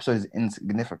 that episode is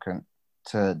insignificant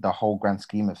to the whole grand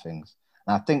scheme of things.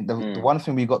 And I think the one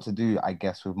thing we got to do, I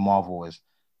guess, with Marvel is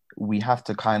we have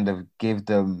to kind of give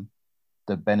them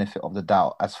the benefit of the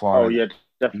doubt as far as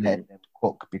definitely letting them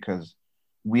cook, because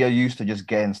we are used to just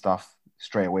getting stuff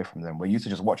straight away from them. We're used to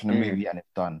just watching a movie and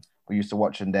it's done. We're used to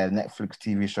watching their Netflix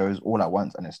TV shows all at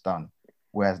once and it's done.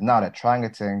 Whereas now they're trying a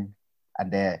thing,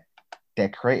 and they're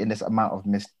creating this amount of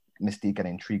mystique and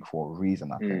intrigue for a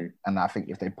reason, I think. And I think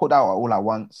if they put out all at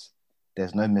once,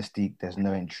 there's no mystique, there's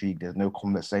no intrigue, there's no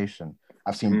conversation.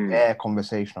 I've seen bare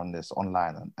conversation on this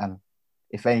online, and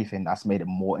if anything, that's made it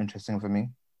more interesting for me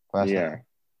personally.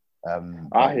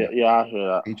 I hear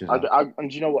that.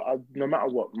 And you know what? No matter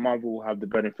what, Marvel will have the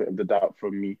benefit of the doubt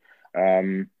from me.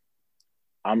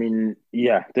 I mean,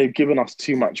 they've given us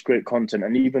too much great content,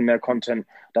 and even their content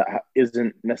that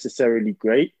isn't necessarily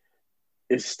great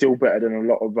is still better than a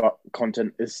lot of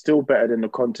content. It's still better than the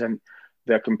content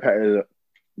their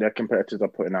competitors are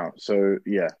putting out. So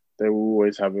they will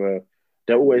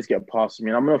always get past me.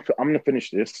 And I'm gonna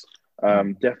finish this.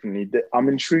 Definitely, I'm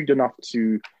intrigued enough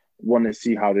to want to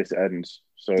see how this ends.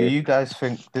 So, do you guys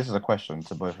think, this is a question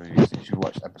to both of you, since you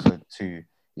watched episode 2,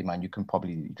 Iman, you can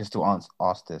still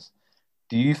ask this.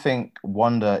 Do you think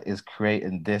Wanda is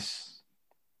creating this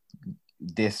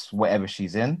whatever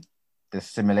she's in, this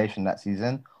simulation that she's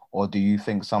in, or do you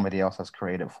think somebody else has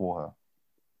created it for her?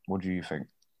 What do you think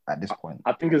at this point?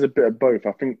 I think it's a bit of both.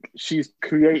 I think she's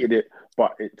created it,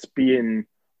 but it's being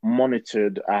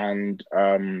monitored and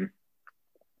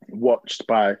watched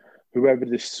by whoever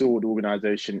this sword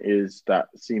organization is that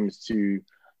seems to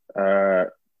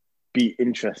be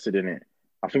interested in it.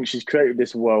 I think she's created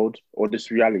this world or this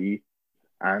reality,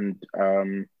 and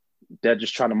they're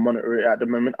just trying to monitor it at the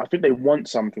moment. I think they want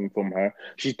something from her.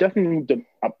 She's definitely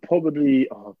probably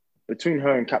between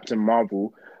her and Captain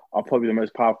Marvel are probably the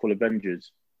most powerful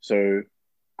Avengers. So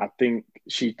I think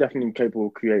she's definitely capable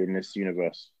of creating this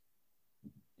universe.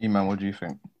 E-man, what do you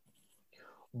think?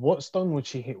 What stone was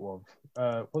she hit with?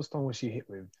 What stone was she hit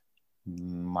with?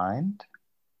 Mind?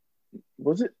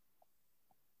 Was it?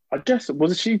 I guess,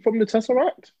 was she from the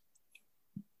Tesseract?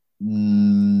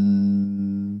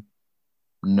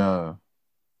 No.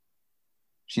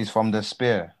 She's from the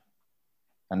spear.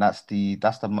 And is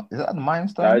that the Mind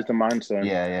That Stone? is the Mind Stone.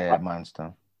 Yeah, Mind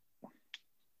Stone.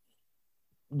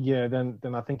 Yeah, then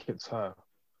I think it's her.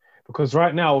 Because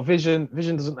right now, Vision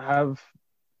isn't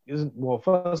well,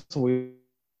 first of all,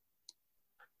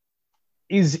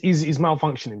 is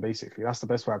malfunctioning, basically. That's the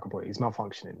best way I could put it. He's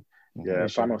malfunctioning. Yeah,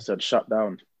 Thanos said shut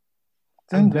down.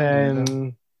 And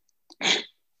then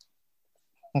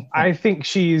I think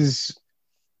she's,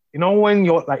 when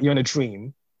you're in a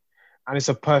dream and it's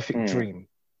a perfect dream,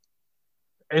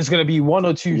 it's going to be one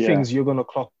or two things you're going to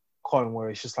clock on where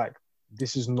it's just like,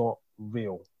 this is not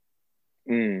real.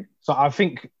 So I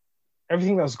think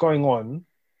everything that's going on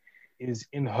is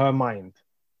in her mind.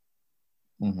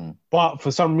 Mm-hmm. But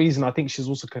for some reason, I think she's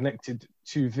also connected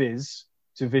to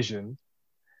Vision.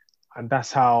 And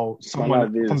that's how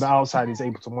someone from the outside is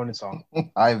able to monitor.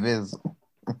 Hi, Viz.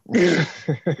 When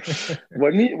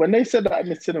they said that in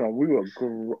the cinema, we were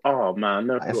oh man,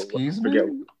 no, excuse me.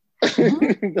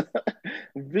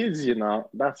 Viz,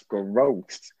 that's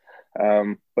gross.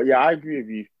 But yeah, I agree with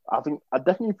you. I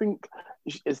definitely think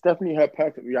it's definitely her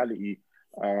perfect reality.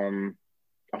 I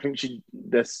think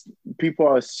people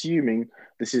are assuming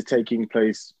this is taking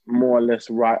place more or less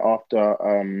right after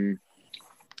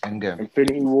Endgame.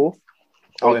 Infinity War.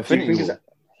 Oh, Infinity War.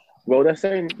 Well, they're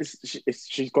saying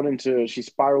she's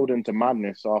spiraled into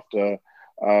madness after,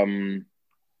 having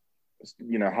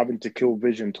to kill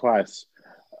Vision twice,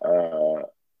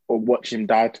 or watch him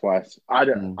die twice. I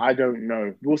don't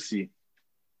know. We'll see.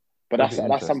 But that's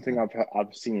something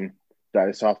I've seen, that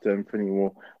it's after Infinity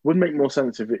War. Would make more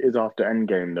sense if it is after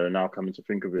Endgame, though. Now coming to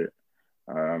think of it,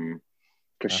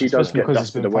 because she does get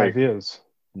dusted away. 5 years.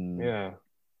 Yeah.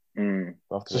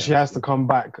 So she has to come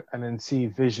back and then see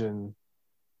Vision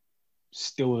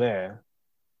still there.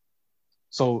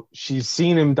 So she's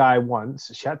seen him die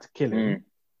once. She had to kill him,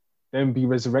 then be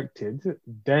resurrected,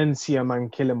 then see a man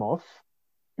kill him off,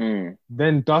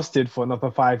 then dusted for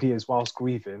another 5 years whilst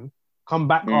grieving, come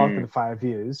back after the 5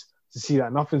 years to see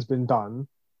that nothing's been done.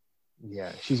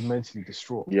 Yeah, she's mentally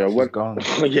distraught. Yeah, she's gone.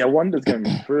 Yeah, Wanda's going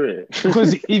through it.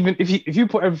 Because even if you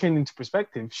put everything into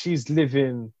perspective, she's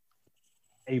living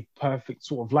a perfect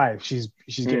sort of life. She's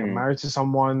getting married to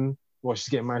someone. Well, she's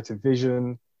getting married to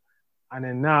Vision. And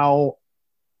then now,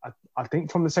 I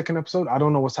think from the second episode, I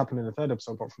don't know what's happening in the third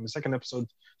episode, but from the second episode,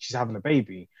 she's having a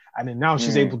baby. And then now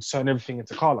she's able to turn everything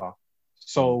into color.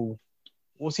 So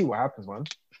we'll see what happens, man.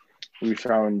 We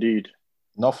shall indeed.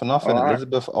 Not for nothing.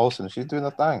 Elizabeth Olsen, she's doing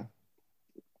a thing.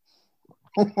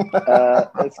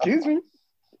 Excuse me?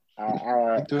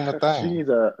 She's doing a thing.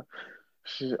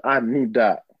 I need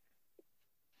that.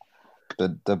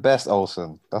 The best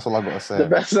Olsen. That's all I got to say. The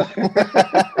best.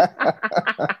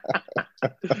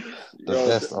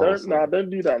 Best Olsen.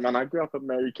 Don't do that, man. I grew up with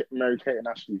Mary Kate and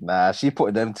Ashley. Nah, she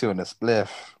put them two in a spliff.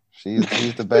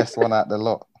 She's the best one out the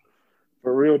lot.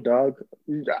 For real, dog.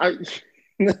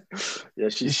 Yeah,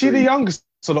 she's. Is she the youngest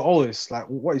or the oldest? Like,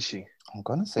 what is she? I'm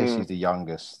gonna say she's the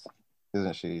youngest,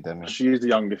 isn't she, Demi? She's the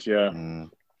youngest, yeah.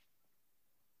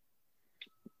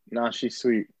 Nah, she's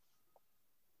sweet.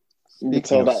 You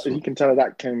can tell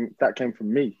that came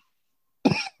from me.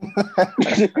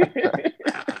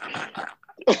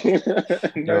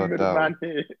 No middleman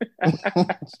here.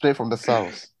 Straight from the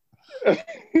south.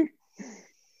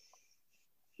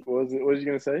 What was you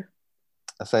gonna say?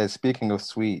 I say, speaking of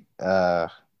sweet,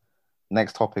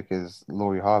 next topic is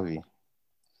Lori Harvey.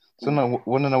 So I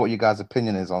want to know what you guys'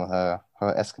 opinion is on her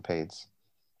escapades,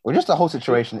 or just the whole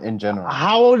situation in general.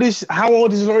 How old is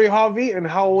Lori Harvey, and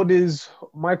how old is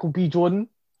Michael B. Jordan?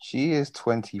 She is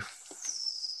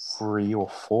 23 or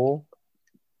 4.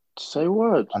 Say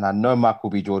what? And I know Michael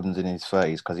B. Jordan's in his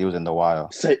 30s because he was in The Wire.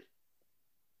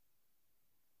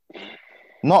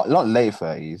 Not late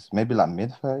 30s, maybe like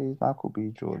mid 30s. Michael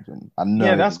B. Jordan. I know.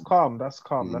 Yeah, that's calm. That's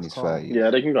calm.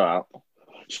 Yeah, they can go out.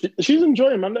 She's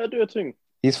enjoying, man. Let her do her thing.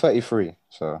 He's 33,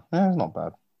 so it's not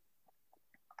bad.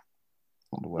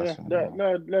 Not the worst thing. Let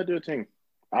her do her thing.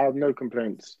 I have no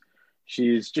complaints.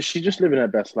 She's just living her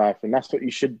best life, and that's what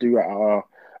you should do at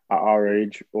our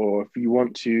age. Or if you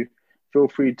want to, feel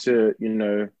free to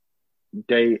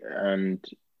date and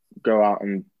go out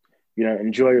and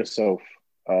enjoy yourself.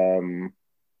 And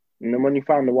then when you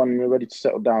find the one and you're ready to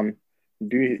settle down,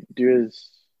 do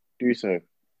so.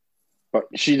 but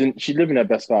she's living her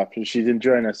best life. She's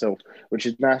enjoying herself, which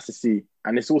is nice to see.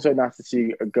 And it's also nice to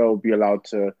see a girl be allowed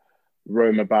to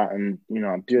roam about and,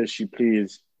 do as she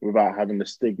please without having the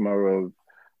stigma of,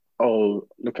 oh,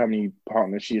 look how many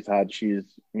partners she's had.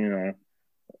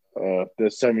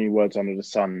 There's so many words under the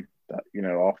sun that,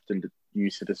 often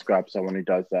used to describe someone who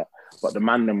does that. But the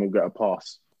man then will get a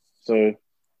pass. So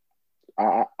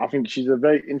I think she's a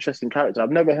very interesting character.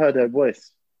 I've never heard her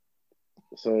voice.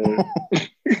 So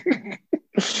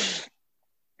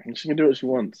she can do what she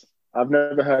wants. I've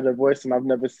never heard her voice and I've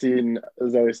never seen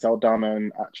Zoe Saldana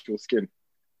in actual skin.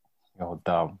 You're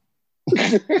dumb.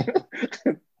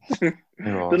 The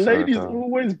lady's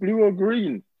always blue or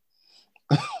green.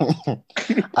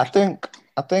 I think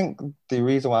the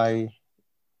reason why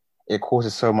it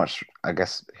causes so much, I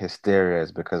guess, hysteria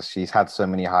is because she's had so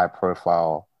many high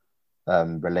profile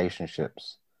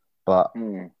relationships. But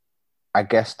I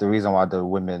guess the reason why the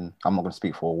women, I'm not going to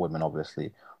speak for all women,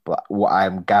 obviously, but what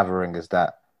I'm gathering is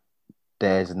that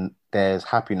there's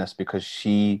happiness because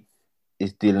she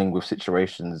is dealing with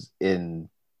situations in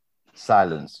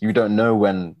silence. You don't know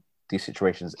when these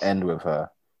situations end with her.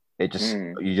 It just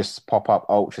you just pop up,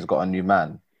 oh, she's got a new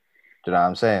man. Do you know what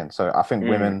I'm saying? So I think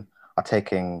women are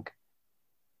taking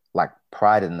like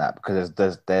pride in that because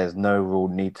there's no real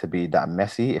need to be that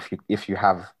messy if you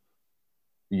have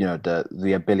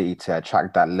the ability to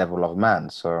attract that level of man.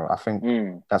 So I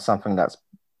think that's something that's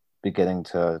beginning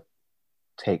to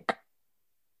take,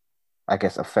 I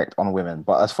guess, effect on women.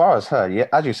 But as far as her, yeah,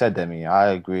 as you said, Demi,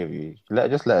 I agree with you.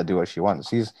 Just let her do what she wants.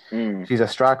 She's a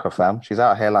striker, fam. She's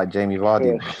out here like Jamie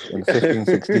Vardy in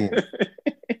 15-16.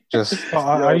 Just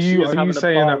are you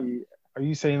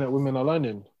saying that women are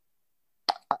learning?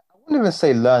 I wouldn't even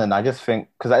say learning. I just think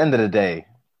because at the end of the day,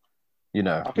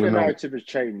 I think the narrative has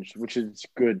changed, which is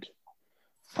good.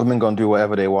 Women gonna do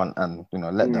whatever they want, and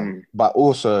let them. But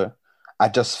also, I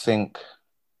just think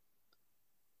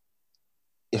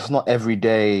it's not every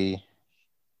day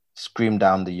scream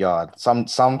down the yard.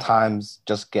 Sometimes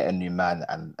just get a new man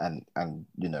and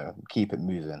keep it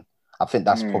moving. I think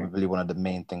that's probably one of the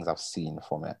main things I've seen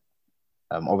from it.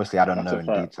 Obviously, I don't know in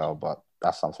detail, but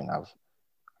that's something I've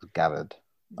gathered,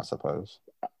 I suppose.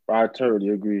 I totally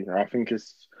agree. I think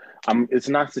it's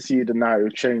nice to see the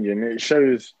narrative changing. It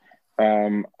shows,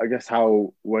 I guess,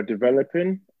 how we're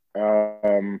developing. I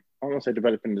don't want to say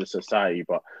developing the society,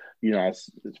 but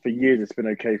for years it's been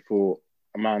okay for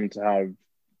a man to have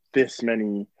this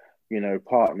many,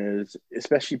 partners,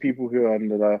 especially people who are in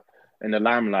the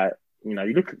limelight. You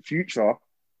look at Future,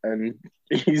 and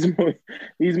he's more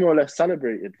or less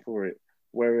celebrated for it.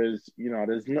 Whereas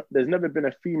there's never been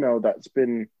a female that's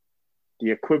been the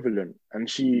equivalent, and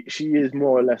she is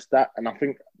more or less that. And I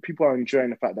think people are enjoying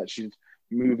the fact that she's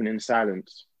moving in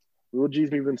silence. Will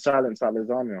G's moving in silence like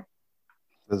lasagna?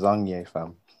 Lasagna,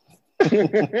 fam.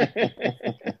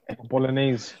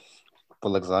 Bolognese.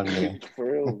 Lasagna. For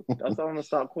real. That's what I'm gonna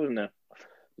start calling her.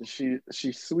 She's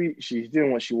sweet. She's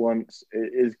doing what she wants.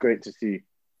 It is great to see.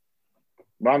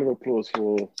 Round of applause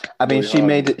for. I mean, she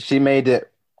made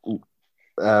it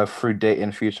through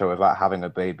dating Future without having a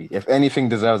baby. If anything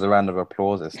deserves a round of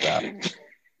applause, it's that.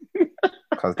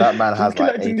 Because that man has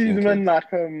like 18 these kids. men like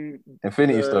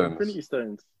Infinity Stones. Infinity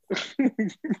Stones.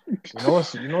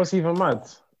 You know what's even mad?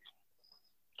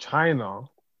 China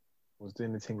was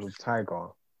doing the thing with Tiger.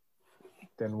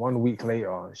 Then 1 week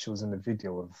later, she was in the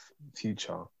video of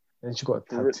Future. Then she got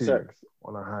a tattoo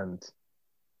on her hand.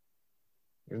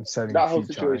 Even selling that whole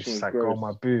Future. And situation she's was like, gross. oh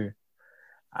my boo.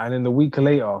 And then the week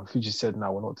later, Future said,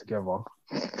 no, we're not together.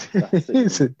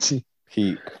 He's a G.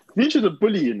 Peak. Future's a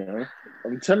bully,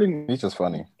 I'm telling you. He's just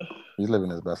funny. He's living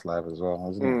his best life as well,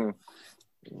 isn't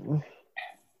he?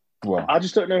 Well, I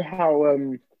just don't know how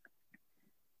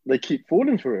they keep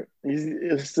falling for it.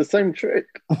 It's the same trick.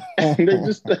 And they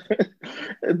just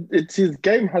his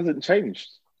game hasn't changed.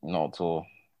 Not at all.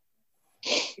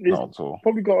 Not at all.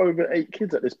 Probably got over 8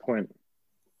 kids at this point.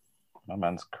 My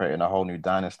man's creating a whole new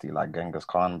dynasty like Genghis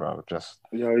Khan, bro. Just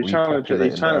he's trying to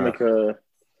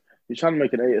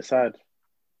make an 8-a-side.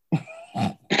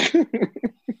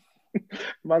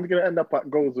 Man's gonna end up at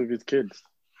goals with his kids.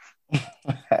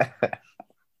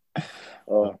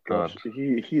 Oh gosh,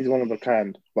 he's one of a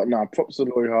kind. But no, props to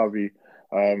Laurie Harvey.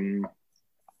 And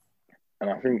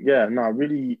I think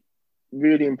really,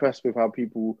 really impressed with how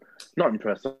people. Not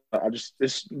impressed.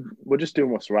 We're just doing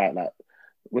what's right. Like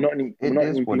it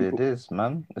is what people, it is,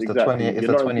 man. It's exactly. It's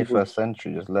the 21st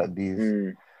century. Just let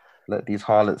these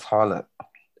harlots harlot.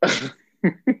 You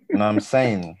know what I'm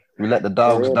saying? We let the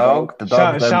dogs dog. The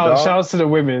dogs Shouts to the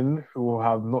women who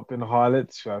have not been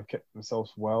harlots, who have kept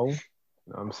themselves well. You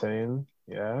know what I'm saying?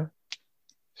 Yeah.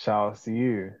 Shouts to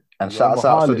you. And shouts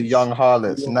out to the young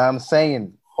harlots. You know what I'm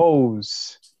saying?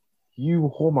 Hoes.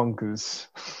 You whoremongers.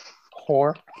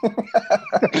 Whore.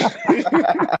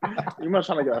 You must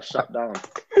trying to get us shut down.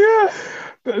 Yeah.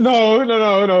 No.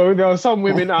 There are some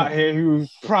women out here who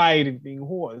pride in being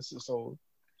whores. So,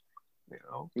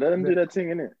 let them do their thing,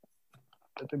 innit?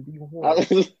 Let them be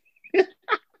whores.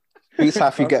 Streets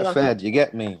have to get fed. You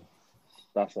get me?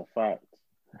 That's a fact.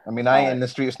 I mean, I ain't in the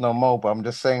streets no more, but I'm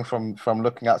just saying from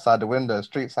looking outside the window,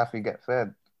 streets have to get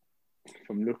fed.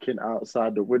 From looking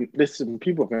outside the window, listen,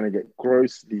 people are going to get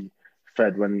grossly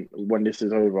fed when this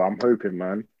is over. I'm hoping,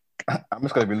 man. I'm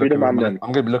just going to be looking. I'm going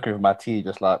to be looking with my tea,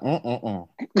 just like Them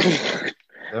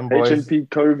boys. HMP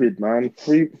Covid, man.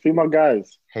 Free my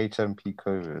guys. HMP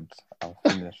Covid. I'm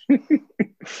finished.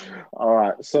 All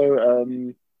right. So,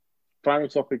 final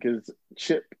topic is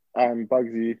Chip and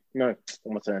Bugsy. No,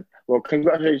 what am I saying? Well,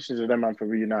 congratulations to them, man, for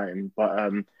reuniting.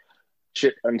 But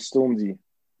Chip and Stormzy.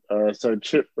 So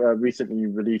Chip recently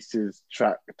released his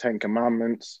track 10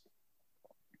 Commandments.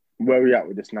 Where are we at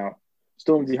with this now?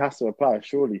 Stormzy has to apply,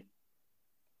 surely.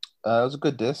 It was a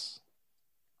good diss.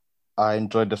 I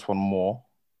enjoyed this one more.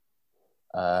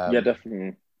 Yeah,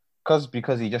 definitely.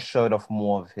 Because he just showed off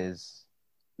more of his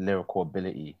lyrical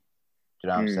ability. Do you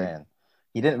know what I'm saying?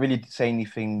 He didn't really say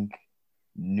anything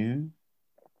new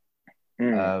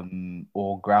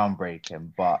or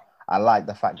groundbreaking, but I like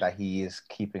the fact that he is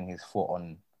keeping his foot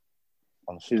on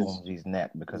Stormzy's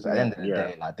neck, because at the end of the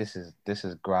day, like this is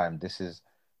grime. This is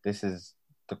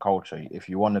the culture. If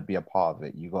you want to be a part of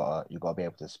it, you gotta be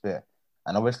able to spit.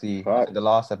 And obviously, the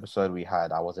last episode we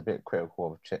had, I was a bit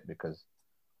critical of Chip because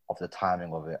of the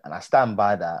timing of it, and I stand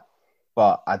by that.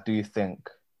 But I do think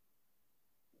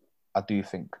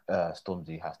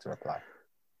Stormzy has to reply.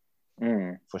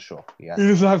 For sure. He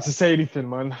doesn't have to say anything,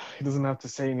 man. He doesn't have to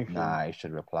say anything. Nah, he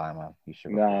should reply, man. He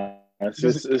should reply.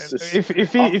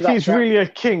 If he's really a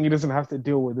king, he doesn't have to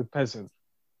deal with a peasant.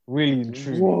 Really and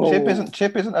truly.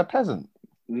 Chip isn't a peasant.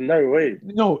 No way.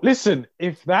 No, listen.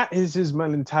 If that is his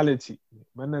mentality,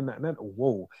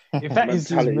 if that is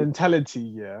his mentality,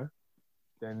 yeah,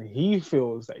 then he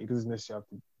feels that he doesn't necessarily have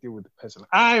to deal with the peasant.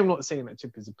 I'm not saying that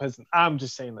Chip is a peasant. I'm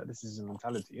just saying that this is his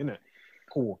mentality, innit?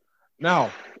 Cool.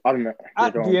 Now, I don't know.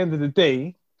 At the end of the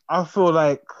day, I feel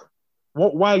like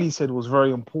what Wiley said was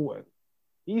very important.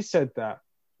 He said that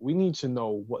we need to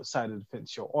know what side of the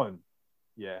fence you're on.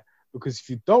 Yeah. Because if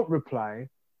you don't reply,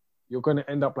 you're going to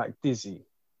end up like Dizzy,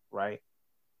 right?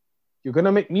 You're going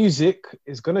to make music.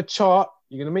 It's going to chart.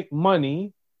 You're going to make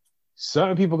money.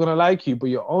 Certain people are going to like you, but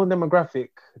your own demographic,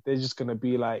 they're just going to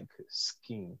be like,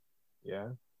 scheme. Yeah.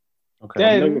 Okay.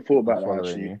 I've never thought about that,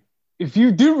 actually. If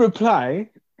you do reply,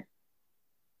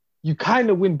 you kind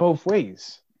of win both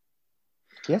ways.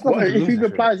 If he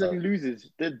replies and loses,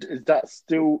 is that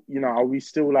still, are we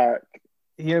still like...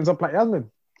 He ends up like Youngman.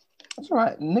 That's all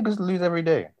right. Niggas lose every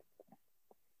day.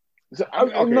 So,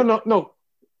 okay. No.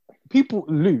 People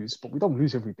lose, but we don't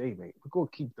lose every day, mate. We've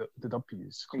got to keep the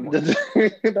W's.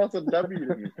 That's a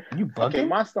W. You bugging? Okay,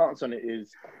 my stance on it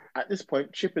is, at this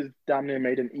point, Chip has damn near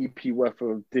made an EP worth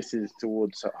of disses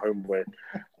towards Homeboy.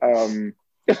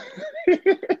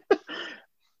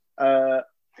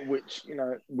 Which,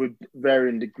 with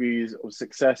varying degrees of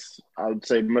success, I would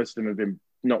say most of them have been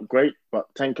not great, but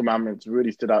 10 Commandments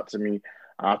really stood out to me.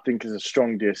 I think is a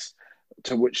strong diss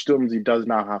to which Stormzy does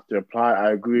now have to apply.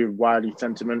 I agree with Wiley's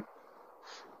sentiment.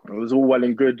 It was all well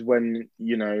and good when,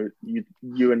 you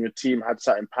and your team had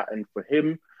something patterned for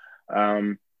him.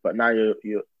 But now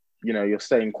you're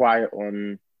staying quiet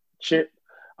on Chip.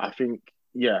 I think,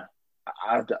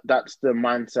 that's the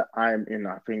mindset I'm in.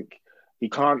 I think he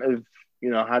can't have,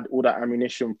 had all that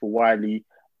ammunition for Wiley,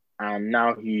 and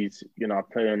now he's, being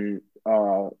on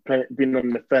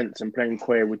the fence and playing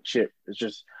queer with Chip.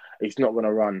 It's not going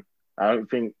to run. I don't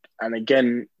think, and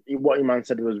again, what Iman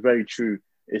said was very true.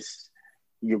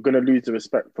 You're going to lose the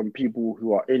respect from people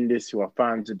who are in this, who are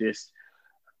fans of this.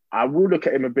 I will look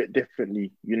at him a bit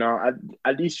differently,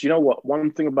 At least, what?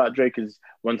 One thing about Drake is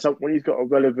when he's got a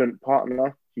relevant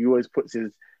partner, he always puts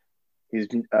his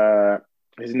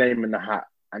name in the hat,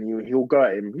 and he'll go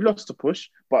at him. He lost the push,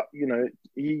 but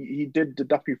he did the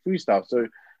Duffy freestyle, so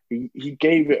he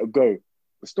gave it a go.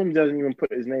 Storm doesn't even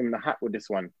put his name in the hat with this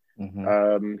one.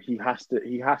 Mm-hmm. He has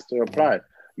to apply.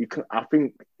 I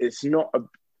think it's not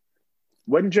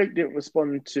when Drake didn't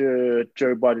respond to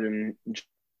Joe Budden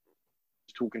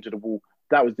talking to the wall.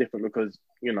 That was different because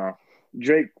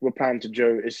Drake replying to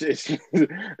Joe. It's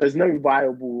there's no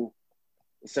viable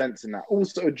sense in that.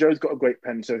 Also, Joe's got a great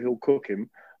pen, so he'll cook him.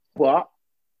 But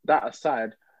that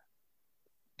aside,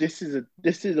 this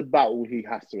is a battle he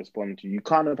has to respond to. You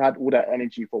can't have had all that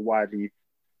energy for Wiley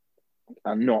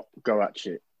and not go at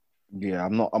shit. Yeah,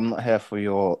 I'm not here for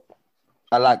your.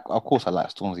 Of course, I like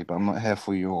Stormzy, but I'm not here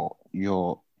for your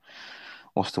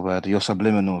what's the word? Your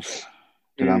subliminals.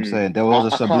 You know what I'm saying? There was a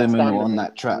I can't subliminal stand on them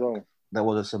that track. as well. There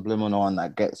was a subliminal on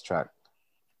that Gets track,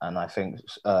 and I think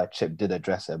Chip did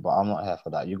address it, but I'm not here for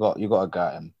that. You got to go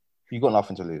at him. You got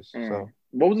nothing to lose. So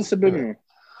what was the subliminal?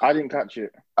 I didn't catch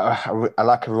it. I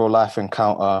like a real life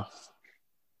encounter.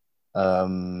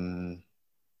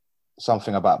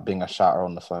 Something about being a shouter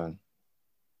on the phone,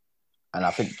 and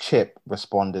I think Chip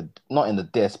responded not in the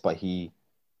diss, but he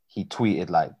tweeted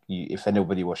like, if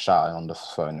anybody was shouting on the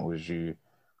phone, it was you.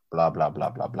 Blah blah blah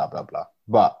blah blah blah blah.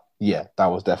 But yeah, that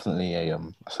was definitely a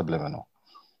subliminal.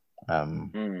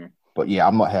 But yeah,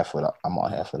 I'm not here for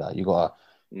that. You gotta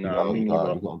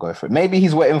go for it. Maybe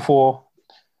he's waiting for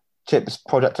Chip's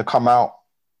project to come out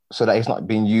so that he's not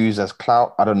being used as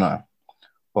clout. I don't know,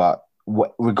 but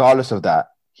regardless of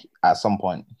that, at some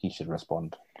point he should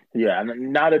respond. Yeah,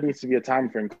 and now there needs to be a time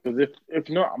frame, because if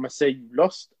not, I'm gonna say you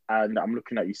lost, and I'm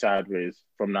looking at you sideways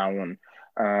from now on.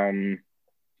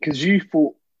 Because you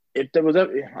thought if there was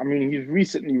he's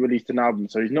recently released an album,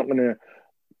 so he's not gonna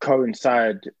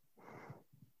coincide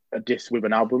a diss with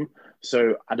an album.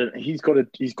 So he's got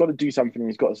to do something.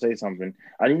 He's got to say something,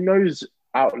 and he knows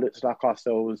outlets like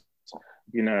ourselves,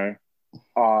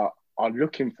 are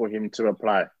looking for him to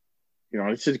reply.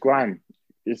 This is grime.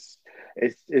 It's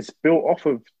built off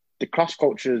of the clash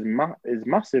culture is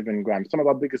massive in grime. Some of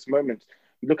our biggest moments.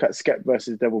 You look at Skep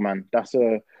versus Devilman.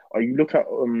 Or you look at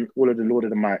all of the Lord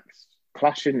of the Mics.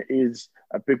 Clashing is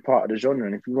a big part of the genre,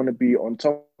 and if you want to be on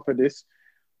top of this,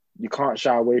 you can't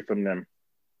shy away from them.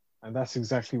 And that's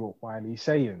exactly what Wiley's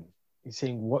saying. He's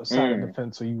saying, what side of the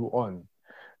fence are you on?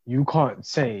 You can't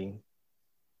say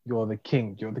you're the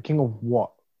king. You're the king of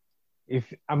what?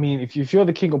 If you're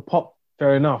the king of pop,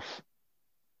 fair enough.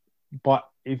 But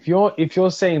if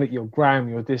you're saying that you're grime,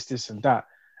 you're this and that,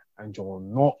 and you're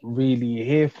not really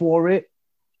here for it,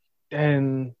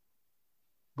 then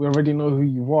we already know who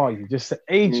you are. You're just an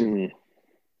agent.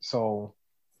 So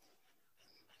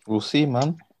we'll see,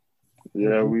 man.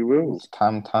 Yeah, we will. It's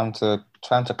time to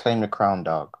claim the crown,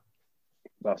 dog.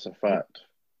 That's a fact.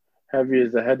 Heavy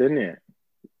is the head, isn't it?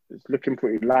 It's looking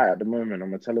pretty light at the moment. I'm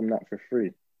gonna tell him that for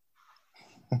free.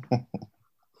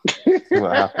 See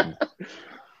what happens.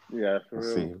 Yeah, for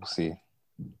real. We'll see.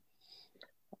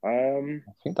 I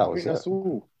think that was it. That's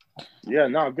all. Yeah,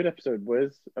 no, good episode,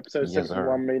 boys. Episode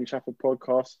 71, Made in Chapel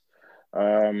podcast.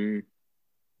 HMP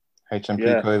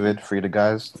COVID, free the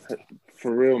guys.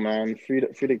 For real, man. Free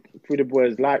the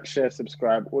boys. Like, share,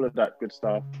 subscribe, all of that good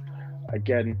stuff.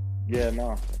 Again,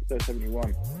 episode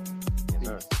 71. Yes,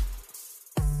 sir.